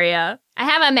wrong area. I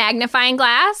have a magnifying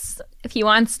glass if he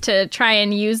wants to try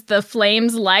and use the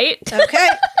flame's light. Okay.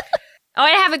 Oh,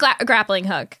 I have a grappling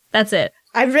hook. That's it.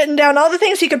 I've written down all the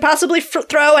things he could possibly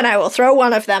throw, and I will throw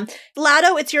one of them.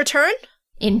 Lado, it's your turn.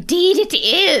 Indeed it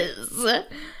is.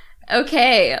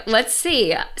 Okay, let's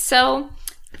see. So,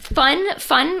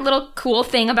 fun little cool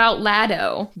thing about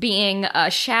Lado being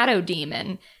a shadow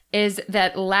demon is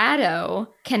that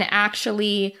Lado can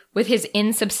actually, with his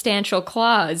insubstantial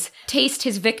claws, taste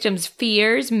his victim's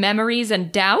fears, memories,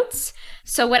 and doubts.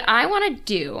 So what I want to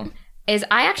do is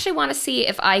I actually want to see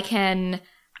if I can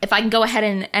go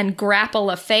ahead and grapple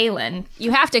a Phelan.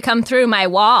 You have to come through my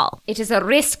wall. It is a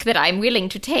risk that I'm willing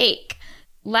to take.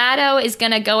 Lado is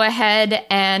going to go ahead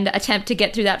and attempt to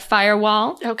get through that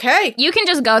firewall. Okay. You can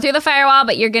just go through the firewall,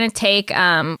 but you're going to take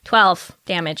 12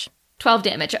 damage. 12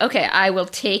 damage. Okay, I will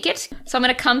take it. So I'm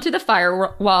going to come to the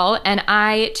firewall, and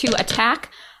to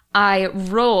attack, I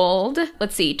rolled,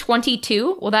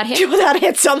 22. Will that hit? That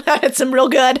hits some real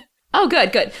good. Oh,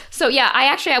 good. So yeah,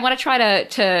 I want to try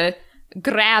to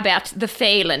grab at the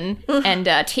Phelan and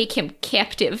take him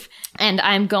captive. And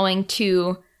I'm going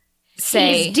to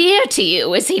say... He's dear to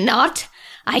you, is he not?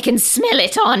 I can smell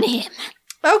it on him.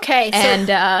 Okay, so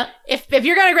And, if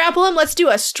you're gonna grapple him, let's do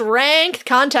a strength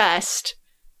contest.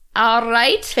 all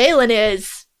right. Phelan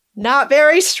is not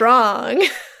very strong.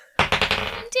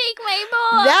 Take my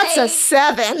boy. That's a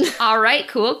 7. All right,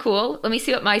 cool. Let me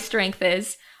see what my strength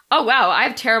is. Oh, wow, I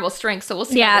have terrible strength, so we'll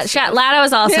see. Yeah, how this goes. Lado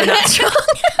is also not strong.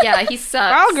 Yeah, he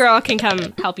sucks. Barrel Girl can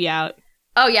come help you out.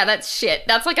 Oh, yeah, that's shit.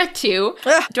 That's like a 2.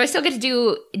 Ugh. Do I still get to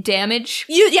do damage?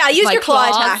 Use My your claw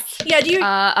claws? attack. Yeah, do you?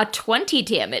 A 20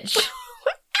 damage.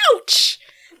 Ouch!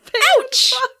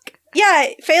 Ouch! Yeah,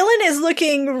 Phelan is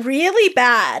looking really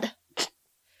bad,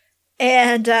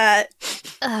 and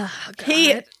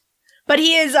he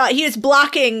is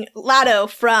blocking Lado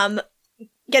from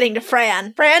getting to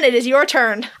Fran. Fran, it is your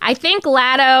turn. I think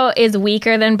Lado is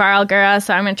weaker than Barlgura,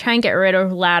 so I'm gonna try and get rid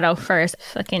of Lado first.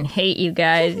 Fucking hate you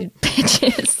guys, you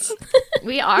bitches.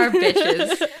 We are bitches.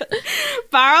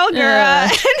 Barlgura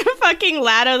and fucking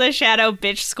Lado the Shadow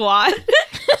bitch squad.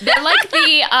 They're like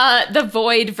the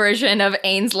void version of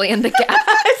Ainsley and the Gap.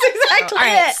 That's exactly All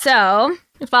right, it. so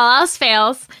if all else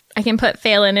fails, I can put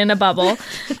Phelan in a bubble.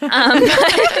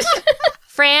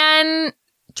 Fran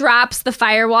drops the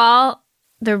firewall.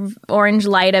 The orange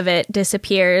light of it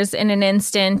disappears in an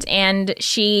instant, and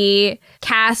she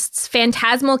casts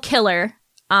Phantasmal Killer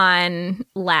on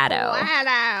Lado.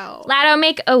 Lado,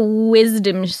 make a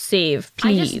wisdom save, I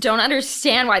please. just don't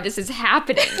understand why this is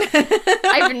happening.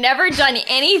 I've never done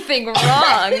anything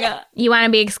wrong. You want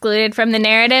to be excluded from the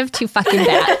narrative? Too fucking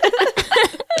bad.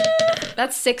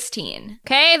 That's 16.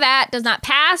 Okay, that does not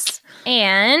pass.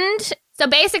 And so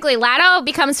basically, Lado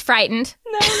becomes frightened.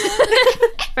 No.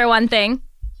 For one thing.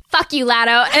 Fuck you,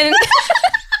 Lado. And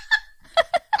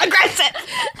Aggressive.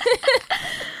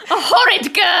 A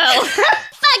horrid girl.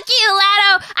 fuck you,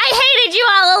 Lado. I hated you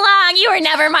all along. You were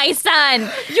never my son.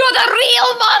 You're the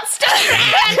real monster.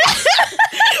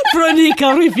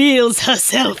 Veronica reveals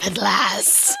herself at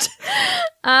last.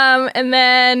 And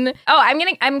then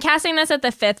I'm casting this at the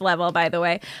 5th level, by the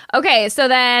way. Okay, so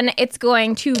then it's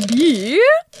going to be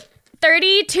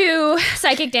 32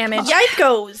 psychic damage.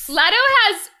 Yikos. Lado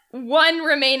has 1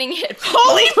 remaining hit.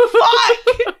 Holy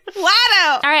fuck.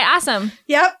 Lado! All right, awesome.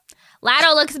 Yep.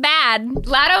 Lado looks bad.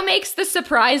 Lado makes the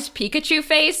surprised Pikachu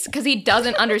face because he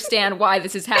doesn't understand why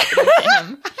this is happening to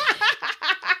him.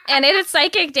 And it is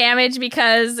psychic damage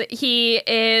because he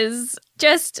is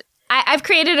just... I've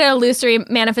created an illusory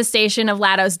manifestation of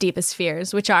Lado's deepest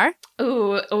fears, which are...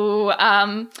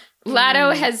 Lado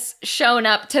has shown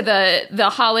up to the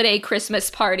holiday Christmas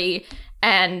party,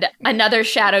 and another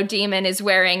shadow demon is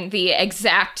wearing the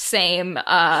exact same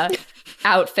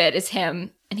outfit as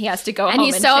him, and he has to go home and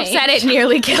he's so change. upset it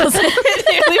nearly kills him.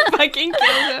 It nearly fucking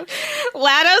kills him.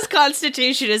 Lado's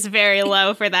constitution is very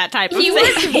low for that type of He thing.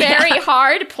 worked very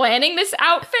hard planning this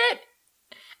outfit,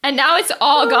 and now it's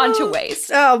all gone to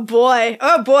waste. Oh boy.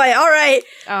 All right.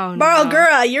 Oh, no.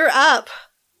 Barlgura, you're up.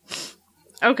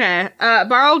 Okay.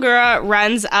 Barlgura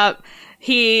runs up.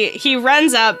 He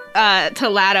runs up to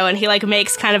Lado, and he like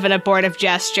makes kind of an abortive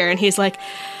gesture, and he's like,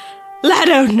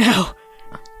 Lado, no.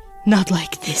 Not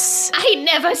like this. I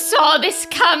never saw this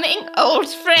coming, old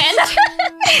friend.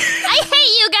 I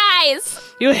hate you guys.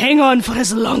 You hang on for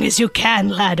as long as you can,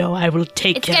 Lado. I will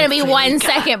take It's care gonna of be Frenica. 1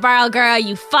 second, Barlgura,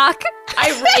 you fuck.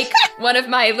 I rake one of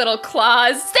my little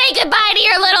claws. Say goodbye to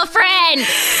your little friend.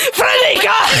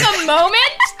 Frenica! A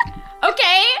moment.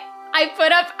 Okay. I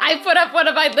put up one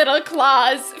of my little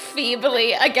claws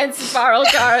feebly against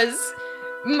Barlgar's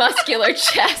muscular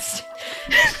chest.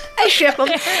 I ship him.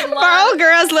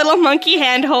 Barlgura's little monkey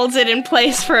hand holds it in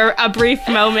place for a brief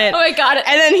moment. Oh my god.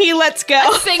 And then he lets go.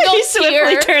 A single he swiftly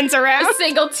tear. turns around. A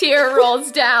single tear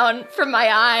rolls down from my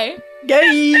eye.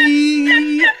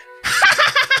 Gay.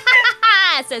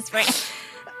 Says Frank.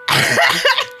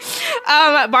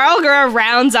 Barlgura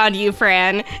rounds on you,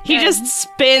 Fran. He just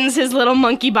spins his little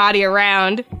monkey body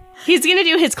around. He's gonna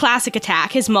do his classic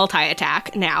attack, his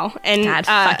multi-attack now. And God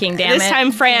fucking damn this it.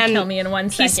 time Fran, Kill me in 1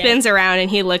 he second. spins around and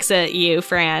he looks at you,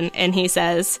 Fran, and he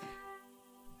says,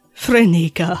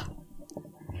 Frenica,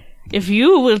 if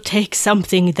you will take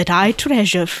something that I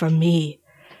treasure from me,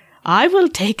 I will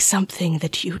take something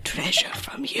that you treasure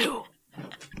from you.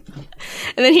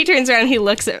 And then he turns around and he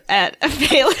looks at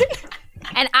Phelan.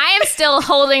 And I am still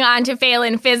holding on to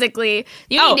Phelan physically.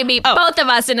 You need to beat both of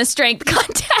us in a strength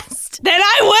contest. Then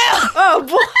I will! Oh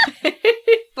boy.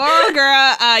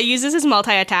 Barlgura uses his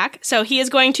multi-attack, so he is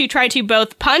going to try to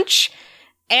both punch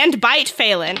and bite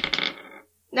Phelan.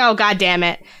 Oh, god damn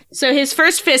it. So his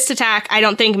first fist attack, I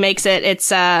don't think makes it. It's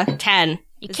 10.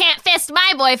 You can't fist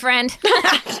my boyfriend.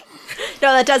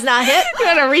 No, that does not hit. You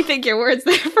gotta rethink your words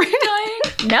there, Fran.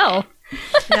 No.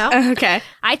 No. Okay.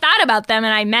 I thought about them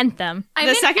and I meant them.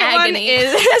 The second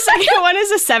one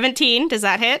is a 17. Does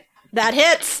that hit? That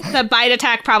hits. The bite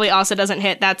attack probably also doesn't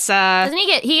hit. That's Doesn't he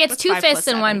gets what's 2 5 plus fists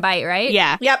in 7? one bite, right?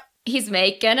 Yeah. Yep. He's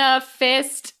making a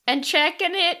fist and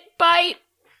checking it bite.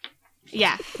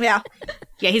 Yeah. Yeah.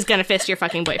 Yeah, he's gonna fist your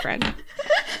fucking boyfriend.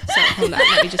 So hold on,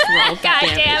 let me just roll. God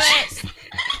damn it.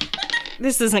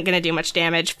 This isn't gonna do much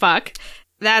damage. Fuck.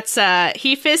 That's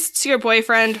he fists your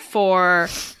boyfriend for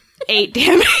 8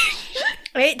 damage.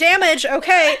 8 damage.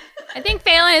 Okay. I think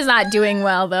Phelan is not doing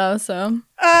well, though, so.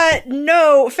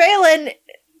 No. Phelan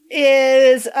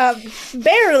is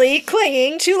barely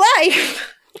clinging to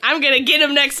life. I'm gonna get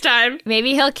him next time.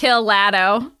 Maybe he'll kill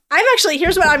Lado.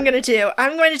 Here's what I'm going to do.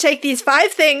 I'm going to take these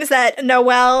 5 things that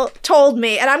Noelle told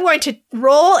me, and I'm going to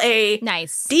roll a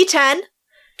Nice. D10,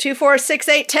 2, 4, 6,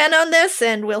 8, 10 on this,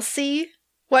 and we'll see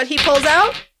what he pulls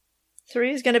out.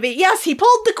 3 is going to be, yes, he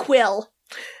pulled the quill.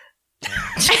 Damn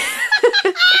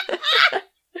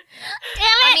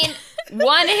I mean,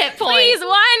 1 hit point. Please,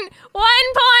 one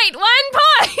point.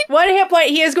 1 hit point.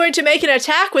 He is going to make an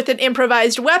attack with an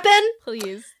improvised weapon,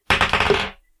 Please.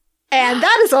 and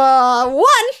that is a 1.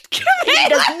 He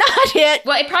does not hit.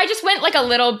 Well, it probably just went like a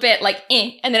little bit like,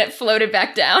 and then it floated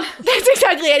back down. That's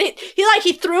exactly it.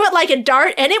 He threw it like a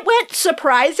dart, and it went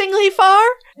surprisingly far,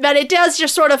 but it does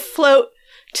just sort of float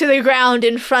to the ground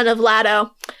in front of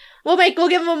Lado. We'll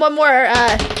give him one more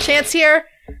chance here.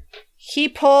 He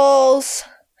pulls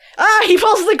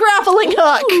the grappling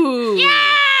hook. Ooh.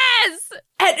 Yes!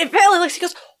 And Phelan looks, he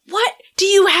goes, what do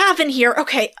you have in here?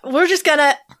 Okay, we're just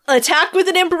gonna attack with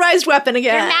an improvised weapon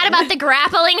again. You're mad about the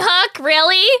grappling hook?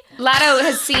 Really? Lado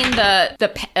has seen the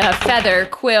feather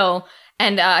quill,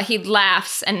 and he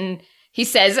laughs and he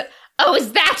says, "Oh,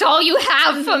 is that all you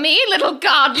have for me, little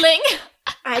godling?"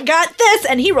 I got this,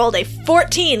 and he rolled a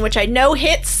 14, which I know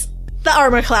hits the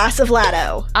armor class of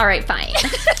Lado. All right, fine.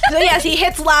 So yes, he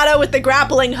hits Lado with the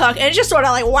grappling hook, and it just sort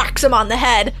of like whacks him on the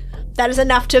head. That is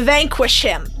enough to vanquish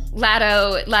him.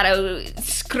 Lado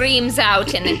screams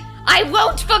out, and I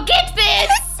won't forget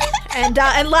this.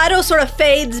 And Lado sort of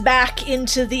fades back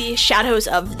into the shadows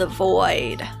of the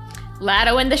void.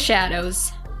 Lado in the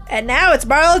shadows. And now it's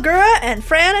Barlgura and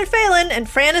Fran and Phelan, and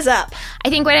Fran is up. I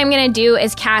think what I'm going to do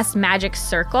is cast Magic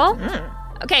Circle.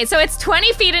 Okay, so it's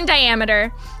 20 feet in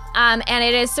diameter, and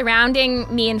it is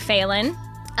surrounding me and Phelan.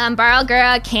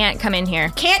 Barlgura can't come in here.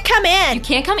 Can't come in. You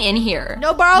can't come in here. No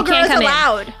You Barlgura can't is come in.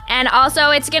 allowed. And also,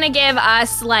 it's going to give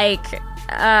us, like,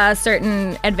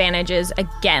 certain advantages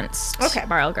against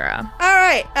Barlgura. All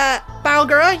right,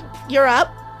 Barlgura, you're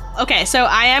up. Okay, so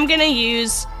I am gonna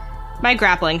use my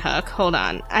grappling hook. Hold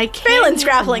on. I can't. Phelan's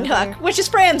grappling hook, which is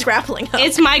Fran's grappling hook.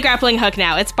 It's my grappling hook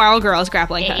now. It's Barlgura's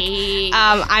grappling hook. Hey.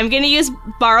 I'm gonna use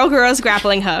Barlgura's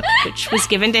grappling hook, which was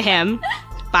given to him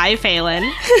by Phelan.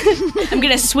 I'm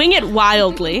gonna swing it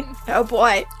wildly, Oh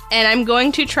boy. and I'm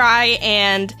going to try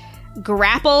and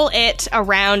grapple it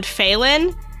around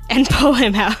Phelan and pull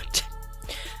him out.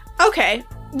 Okay,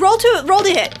 roll to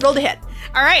hit.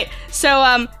 All right,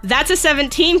 so that's a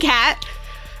 17, Cat.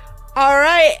 All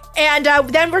right, and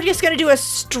then we're just gonna do a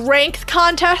strength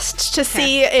contest to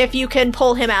see if you can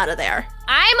pull him out of there.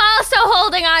 I'm also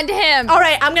holding on to him. All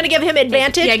right, I'm gonna give him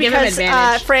advantage Yeah, give him because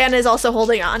advantage. Fran is also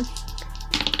holding on.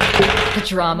 The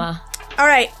drama. All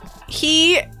right,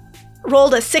 he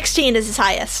rolled a 16 as his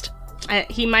highest.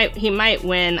 He might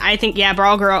win. I think, yeah,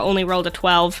 Barlgura only rolled a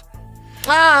 12.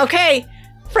 Ah, okay.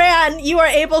 Fran, you are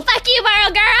able. Fuck you,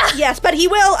 Barlgura. Yes, but he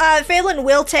will. Phelan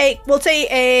will take. We'll take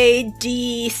a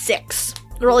d6.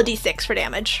 Roll a d6 for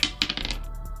damage.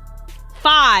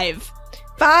 5.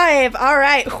 5. All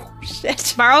right. Oh, shit.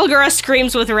 Barlgura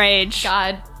screams with rage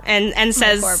God. and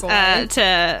says poor boy.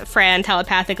 to Fran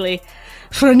telepathically,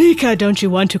 "Franika, don't you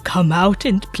want to come out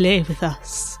and play with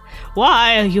us?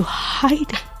 Why are you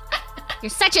hiding? You're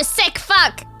such a sick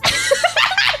fuck.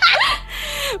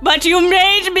 But you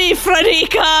made me,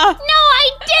 Franika! No, I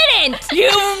didn't. You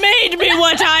made me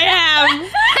what I am!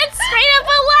 That's straight up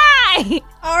a lie.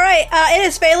 All right. It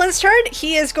is Phelan's turn.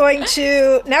 He is going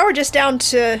to. Now we're just down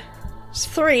to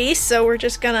 3, so we're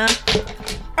just gonna.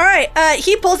 All right.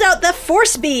 He pulls out the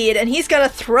force bead, and he's gonna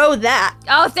throw that.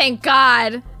 Oh, thank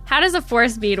God. How does a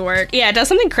force bead work? Yeah, it does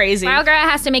something crazy. Barlgura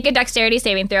has to make a dexterity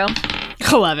saving throw.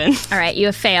 11. All right, you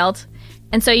have failed.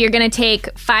 And so you're going to take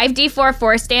 5d4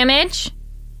 force damage,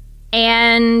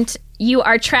 and you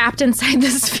are trapped inside the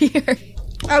sphere.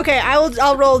 Okay,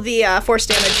 I'll roll the force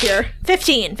damage here.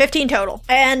 15 total,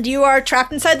 and you are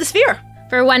trapped inside the sphere.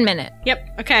 For 1 minute.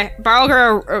 Yep. Okay.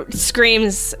 Barlgura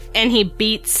screams and he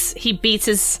beats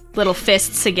his little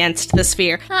fists against the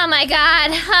sphere. Oh my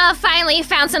god. Finally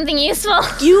found something useful.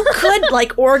 You could,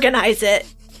 organize it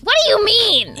What do you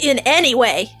mean? in any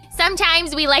way.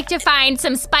 Sometimes we like to find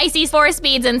some spicy force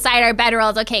beads inside our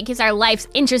bedrolls, okay? Keeps our lives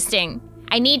interesting.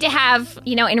 I need to have,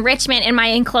 enrichment in my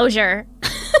enclosure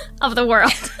of the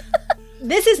world.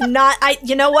 This is not,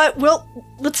 you know what?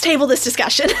 Let's table this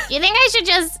discussion. You think I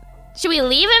should we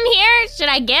leave him here? Should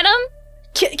I get him?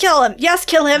 Kill him. Yes,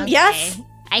 kill him. Okay. Yes.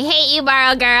 I hate you,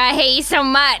 Barlgura. I hate you so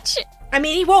much. I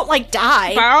mean, he won't,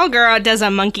 die. Barlgura does a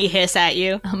monkey hiss at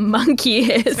you. A monkey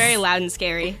hiss. It's very loud and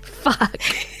scary. Fuck.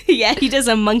 Yeah, he does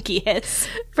a monkey hiss.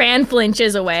 Fran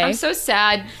flinches away. I'm so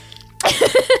sad.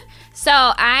 So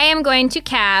I am going to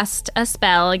cast a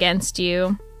spell against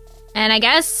you. And I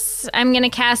guess I'm going to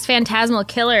cast Phantasmal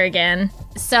Killer again.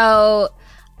 So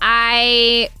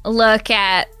I look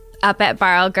up at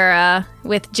Barlgura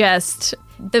with just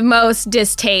the most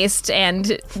distaste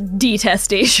and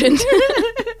detestation.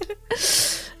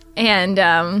 And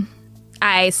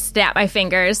I snap my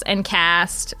fingers and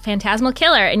cast Phantasmal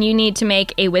Killer. And you need to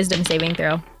make a wisdom saving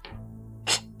throw.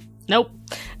 Nope.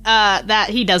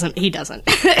 He doesn't. He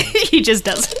just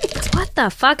doesn't. What the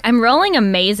fuck? I'm rolling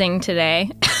amazing today.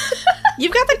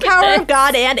 You've got the power of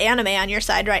God and anime on your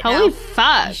side right now. Holy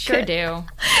fuck. Sure do.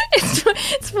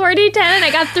 It's 4d10 and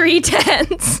I got 3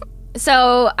 10s.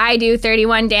 So I do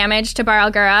 31 damage to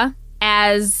Barlgura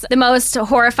as the most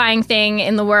horrifying thing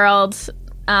in the world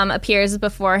appears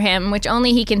before him, which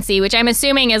only he can see, which I'm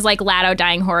assuming is Lado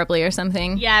dying horribly or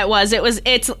something. Yeah,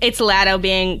 it's Lado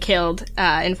being killed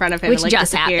in front of him. Which and,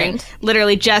 just disappearing. happened.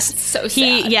 Literally just. So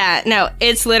sad. Yeah, no,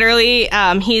 it's literally,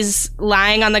 he's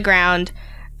lying on the ground.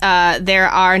 There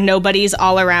are nobodies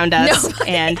all around us,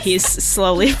 and he's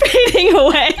slowly fading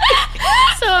away.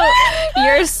 So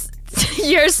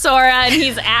you're Sora and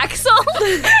he's Axel?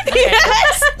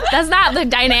 Yes. That's not the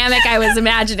dynamic I was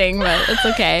imagining, but it's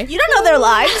okay. You don't know their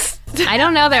lives. I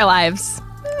don't know their lives.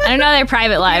 I don't know their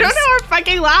private lives. I don't know our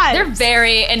fucking lives. They're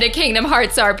very into Kingdom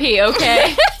Hearts RP,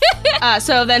 okay?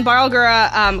 So then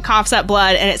Barlgura coughs up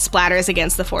blood and it splatters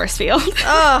against the force field.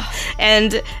 Ugh.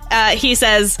 And he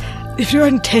says, "If your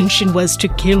intention was to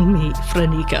kill me,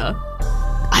 Franika,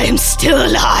 I am still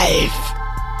alive."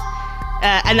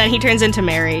 And then he turns into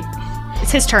Mary.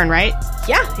 It's his turn, right?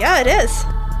 Yeah, it is.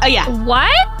 Oh, yeah.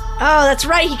 What? Oh, that's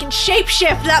right. He can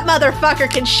shapeshift. That motherfucker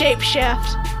can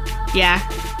shapeshift.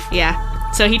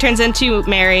 Yeah. So he turns into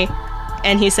Mary,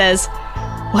 and he says,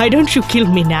 "Why don't you kill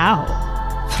me now,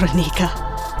 Franika?"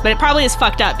 But it probably is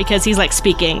fucked up because he's,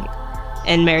 speaking,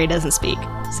 and Mary doesn't speak.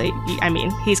 So,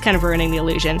 he's kind of ruining the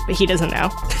illusion, but he doesn't know.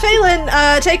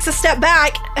 Phelan takes a step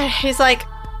back. He's like,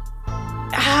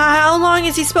 how long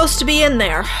is he supposed to be in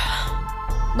there?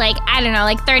 I don't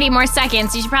know, 30 more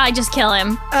seconds. You should probably just kill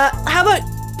him. How about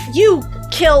you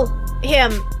kill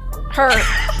him, her,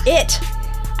 it?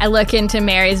 I look into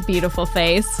Mary's beautiful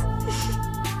face.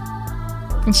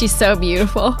 And she's so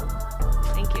beautiful.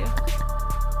 Thank you.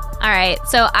 All right,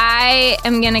 so I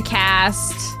am going to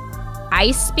cast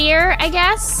Ice Spear, I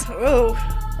guess.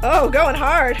 Oh, going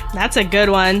hard. That's a good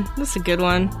one.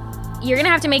 You're going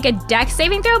to have to make a dex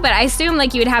saving throw, but I assume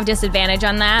you would have disadvantage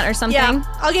on that or something. Yeah,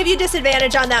 I'll give you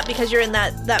disadvantage on that because you're in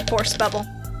that force bubble.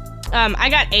 I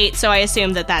got 8, so I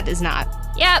assume that is not.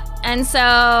 Yep, and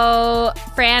so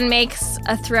Fran makes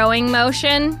a throwing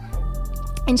motion,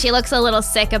 and she looks a little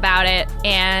sick about it,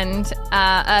 and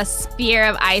a spear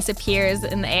of ice appears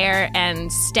in the air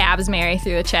and stabs Mary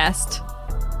through the chest.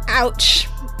 Ouch.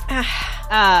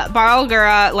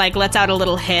 Barlgura lets out a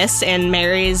little hiss, and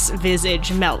Mary's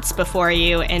visage melts before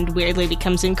you and weirdly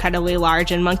becomes incredibly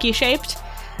large and monkey-shaped.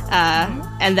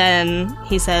 And then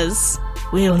he says,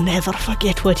 "We'll never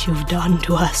forget what you've done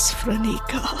to us,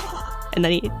 Franika." And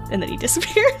then he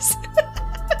disappears.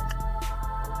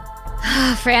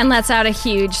 Fran lets out a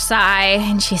huge sigh,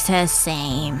 and she says,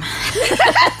 "Same."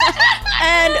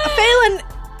 And Phelan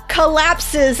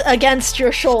collapses against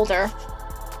your shoulder.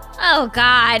 Oh,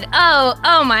 God.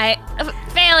 Oh, my.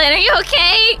 Phelan, are you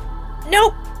okay?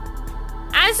 Nope.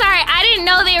 I'm sorry. I didn't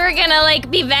know they were gonna,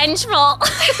 be vengeful.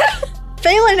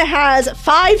 Phelan has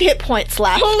 5 hit points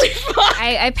left. Holy fuck!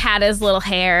 I pat his little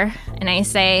hair, and I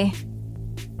say,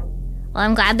 "Well,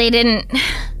 I'm glad they didn't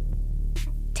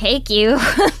take you."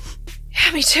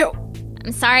 Yeah, me too.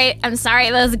 I'm sorry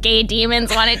those gay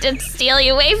demons wanted to steal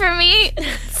you away from me.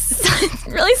 It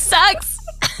really sucks.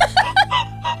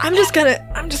 I'm just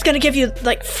gonna give you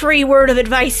free word of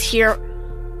advice here.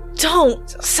 Don't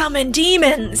summon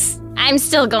demons. I'm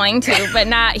still going to, but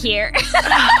not here.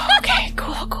 Okay,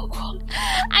 cool.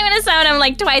 I'm gonna summon them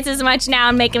like twice as much now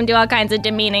and make him do all kinds of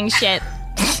demeaning shit.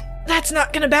 That's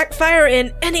not gonna backfire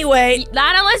in any way.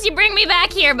 Not unless you bring me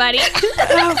back here, buddy.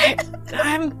 Okay,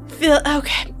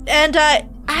 okay. And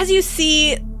as you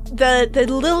see the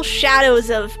little shadows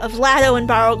of Lado and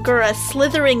Barogura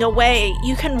slithering away,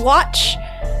 you can watch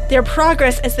their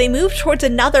progress as they move towards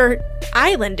another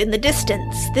island in the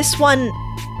distance. This one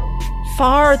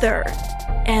farther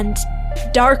and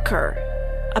darker.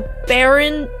 A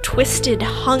barren, twisted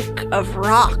hunk of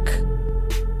rock.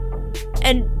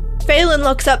 And Phelan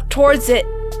looks up towards it,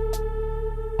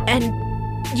 and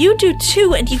you do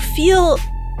too, and you feel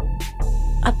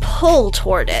a pull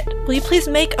toward it. Will you please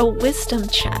make a wisdom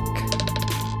check?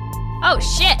 Oh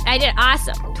shit, I did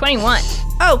awesome. 21.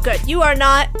 Oh good, you are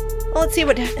not... Well, let's see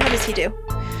how does he do?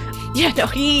 Yeah, no,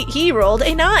 he rolled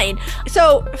a 9.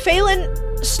 So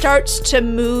Phelan starts to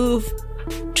move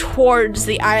towards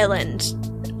the island,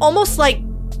 almost like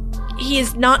he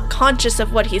is not conscious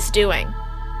of what he's doing.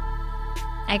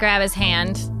 I grab his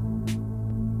hand.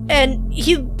 And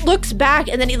he looks back,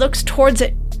 and then he looks towards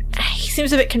it. He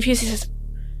seems a bit confused. He says,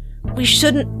 "We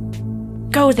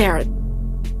shouldn't go there.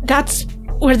 That's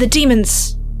where the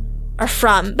demons are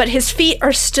from." But his feet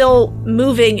are still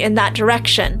moving in that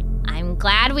direction. I'm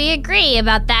glad we agree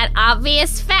about that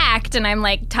obvious fact, and I'm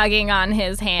like tugging on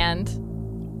his hand.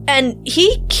 And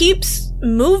he keeps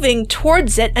moving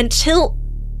towards it until...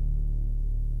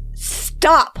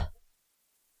 Stop!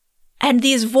 And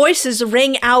these voices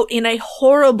ring out in a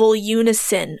horrible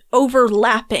unison,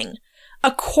 overlapping. A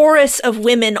chorus of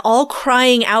women all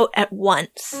crying out at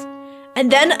once.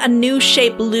 And then a new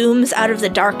shape looms out of the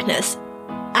darkness,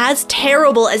 as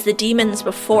terrible as the demons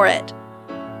before it.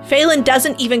 Phelan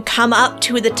doesn't even come up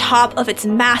to the top of its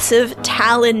massive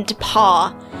taloned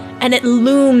paw, and it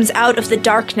looms out of the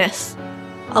darkness.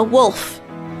 A wolf,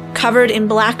 covered in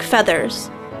black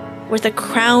feathers, with a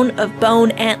crown of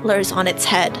bone antlers on its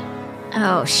head.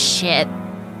 Oh shit.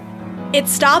 It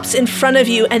stops in front of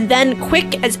you and then,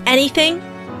 quick as anything,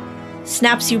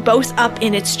 snaps you both up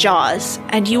in its jaws,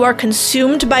 and you are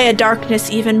consumed by a darkness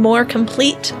even more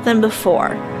complete than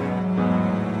before.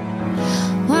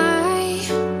 Why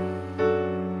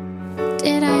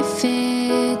did I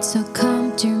fit so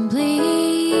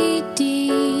comfortably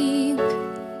deep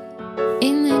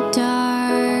in the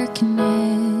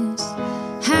darkness?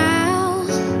 How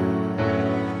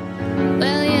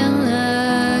will you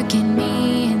look at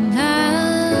me in the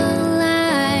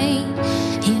light,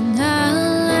 in the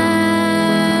light?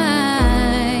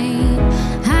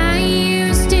 I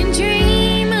used to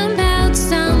dream about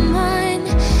someone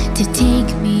to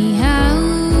take me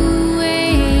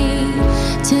away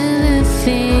to the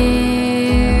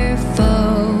fair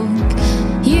folk.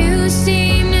 You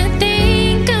seem to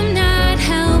think I'm not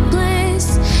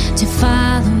helpless to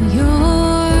follow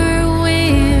your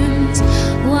whims.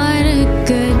 What a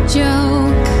good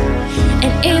joke.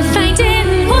 And if I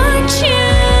didn't want you,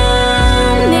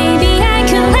 maybe I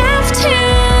could laugh too,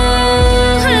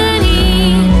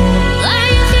 honey.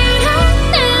 Lie if you don't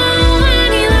know,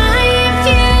 honey. Lie if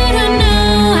you don't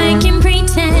know. I can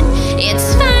pretend it's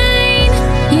fine.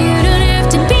 You don't have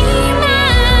to be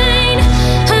mine,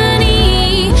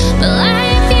 honey. But lie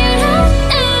if you don't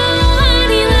know,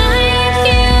 honey. Lie if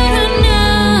you don't know.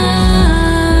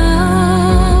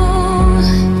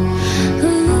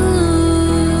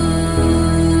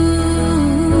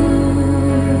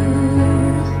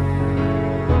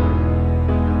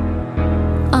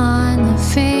 On the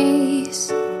face